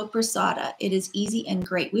Italian soppressata. It is easy and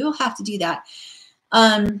great. We will have to do that.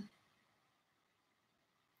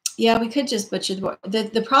 Yeah, we could just butcher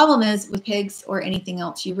the problem is with pigs or anything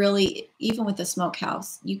else, you really, even with a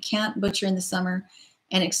smokehouse, you can't butcher in the summer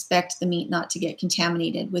and expect the meat not to get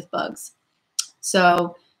contaminated with bugs.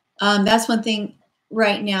 So that's one thing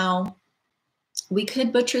right now. We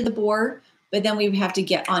could butcher the boar, but then we would have to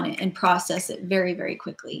get on it and process it very, very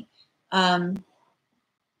quickly.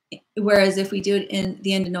 Whereas if we do it in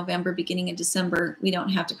the end of November, beginning of December, we don't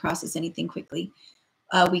have to process anything quickly.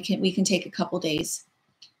 We can take a couple days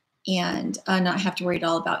and not have to worry at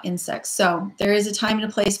all about insects. So there is a time and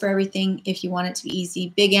a place for everything. If you want it to be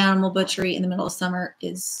easy, big animal butchery in the middle of summer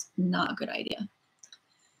is not a good idea.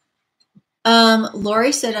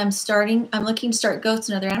 Lori said, I'm looking to start goats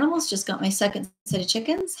and other animals. Just got my second set of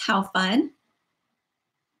chickens. How fun.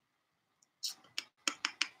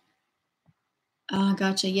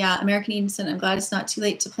 Gotcha. Yeah. American Eden said, I'm glad it's not too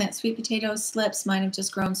late to plant sweet potatoes, slips. Mine have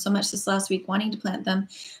just grown so much this last week wanting to plant them.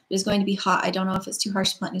 But it's going to be hot. I don't know if it's too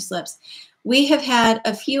harsh to plant new slips. We have had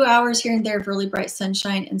a few hours here and there of really bright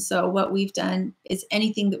sunshine. And so what we've done is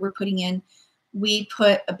anything that we're putting in, we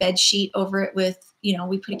put a bed sheet over it with, you know,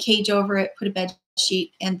 we put a cage over it, put a bed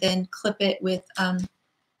sheet, and then clip it with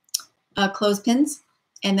clothespins,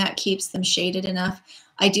 and that keeps them shaded enough.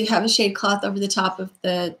 I do have a shade cloth over the top of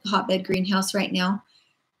the hotbed greenhouse right now.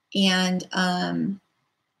 And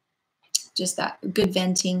just that good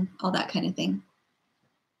venting, all that kind of thing.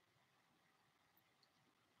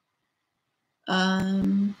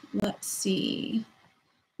 Let's see.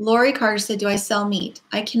 Lori Carter said, do I sell meat?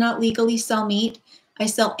 I cannot legally sell meat. I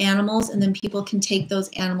sell animals, and then people can take those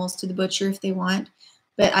animals to the butcher if they want,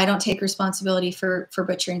 but I don't take responsibility for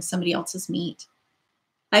butchering somebody else's meat.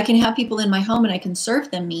 I can have people in my home and I can serve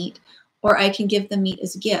them meat, or I can give them meat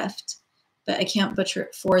as a gift, but I can't butcher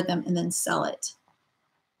it for them and then sell it.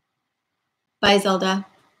 Bye, Zelda.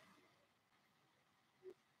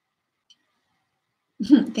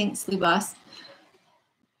 Thanks, Lou Boss.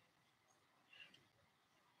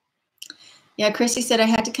 Yeah, Christy said, I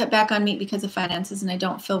had to cut back on meat because of finances and I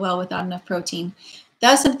don't feel well without enough protein.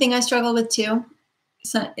 That's something I struggle with too.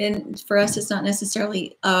 And for us, it's not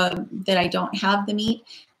necessarily that I don't have the meat.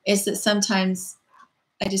 It's that sometimes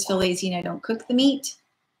I just feel lazy and I don't cook the meat.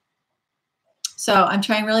 So I'm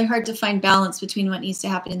trying really hard to find balance between what needs to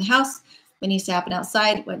happen in the house, what needs to happen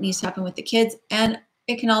outside, what needs to happen with the kids. And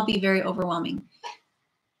it can all be very overwhelming.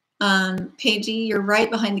 Paigey, you're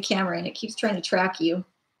right behind the camera and it keeps trying to track you.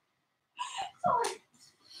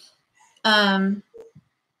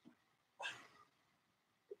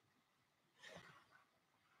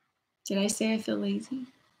 Did I say I feel lazy?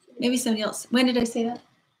 Maybe somebody else. When did I say that?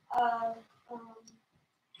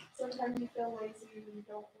 Sometimes you feel lazy and you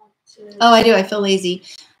don't want to. Oh, I do. I feel lazy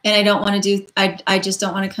and I don't want to do, I just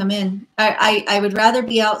don't want to come in. I would rather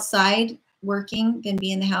be outside working than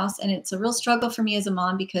be in the house. And it's a real struggle for me as a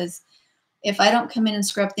mom because if I don't come in and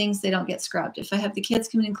scrub things, they don't get scrubbed. If I have the kids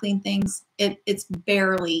come in and clean things, it's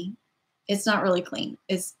not really clean.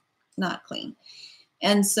 It's not clean.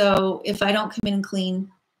 And so if I don't come in and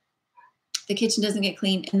clean, the kitchen doesn't get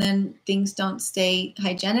clean and then things don't stay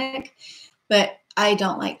hygienic. But I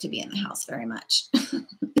don't like to be in the house very much.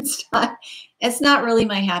 It's not really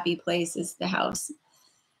my happy place is the house.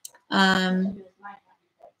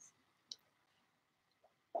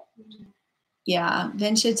 Yeah,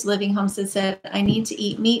 Vintage Living Homestead said, I need to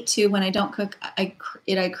eat meat too. When I don't cook, I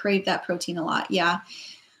crave that protein a lot. Yeah.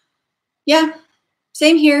 Yeah,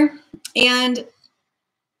 same here. And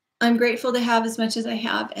I'm grateful to have as much as I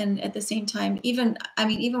have. And at the same time, even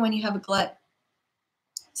when you have a glut,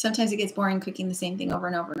 sometimes it gets boring cooking the same thing over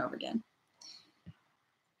and over and over again.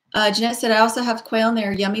 Jeanette said, I also have quail and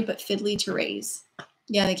they're yummy but fiddly to raise.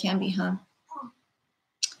 Yeah, they can be, huh?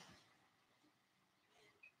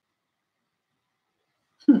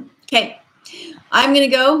 Okay, I'm going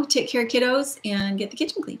to go take care of kiddos and get the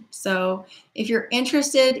kitchen clean. So if you're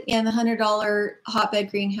interested in the $100 hotbed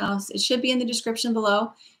greenhouse, it should be in the description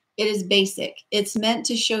below. It is basic. It's meant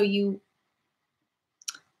to show you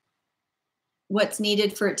what's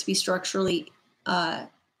needed for it to be structurally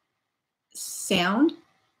sound,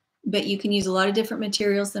 but you can use a lot of different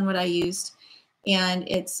materials than what I used. And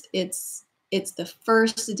it's the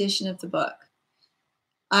first edition of the book.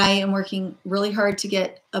 I am working really hard to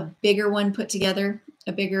get a bigger one put together,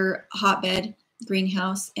 a bigger hotbed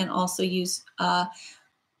greenhouse, and also use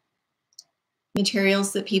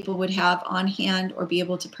materials that people would have on hand or be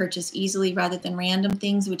able to purchase easily rather than random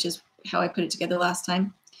things, which is how I put it together last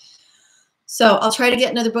time. So I'll try to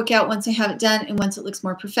get another book out once I have it done and once it looks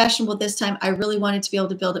more professional. This time I really wanted to be able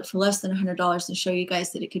to build it for less than $100 and show you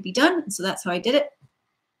guys that it could be done. And so that's how I did it.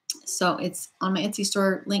 So it's on my Etsy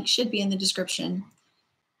store. Link should be in the description.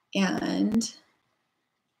 And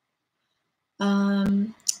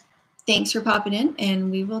thanks for popping in,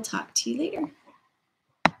 and we will talk to you later.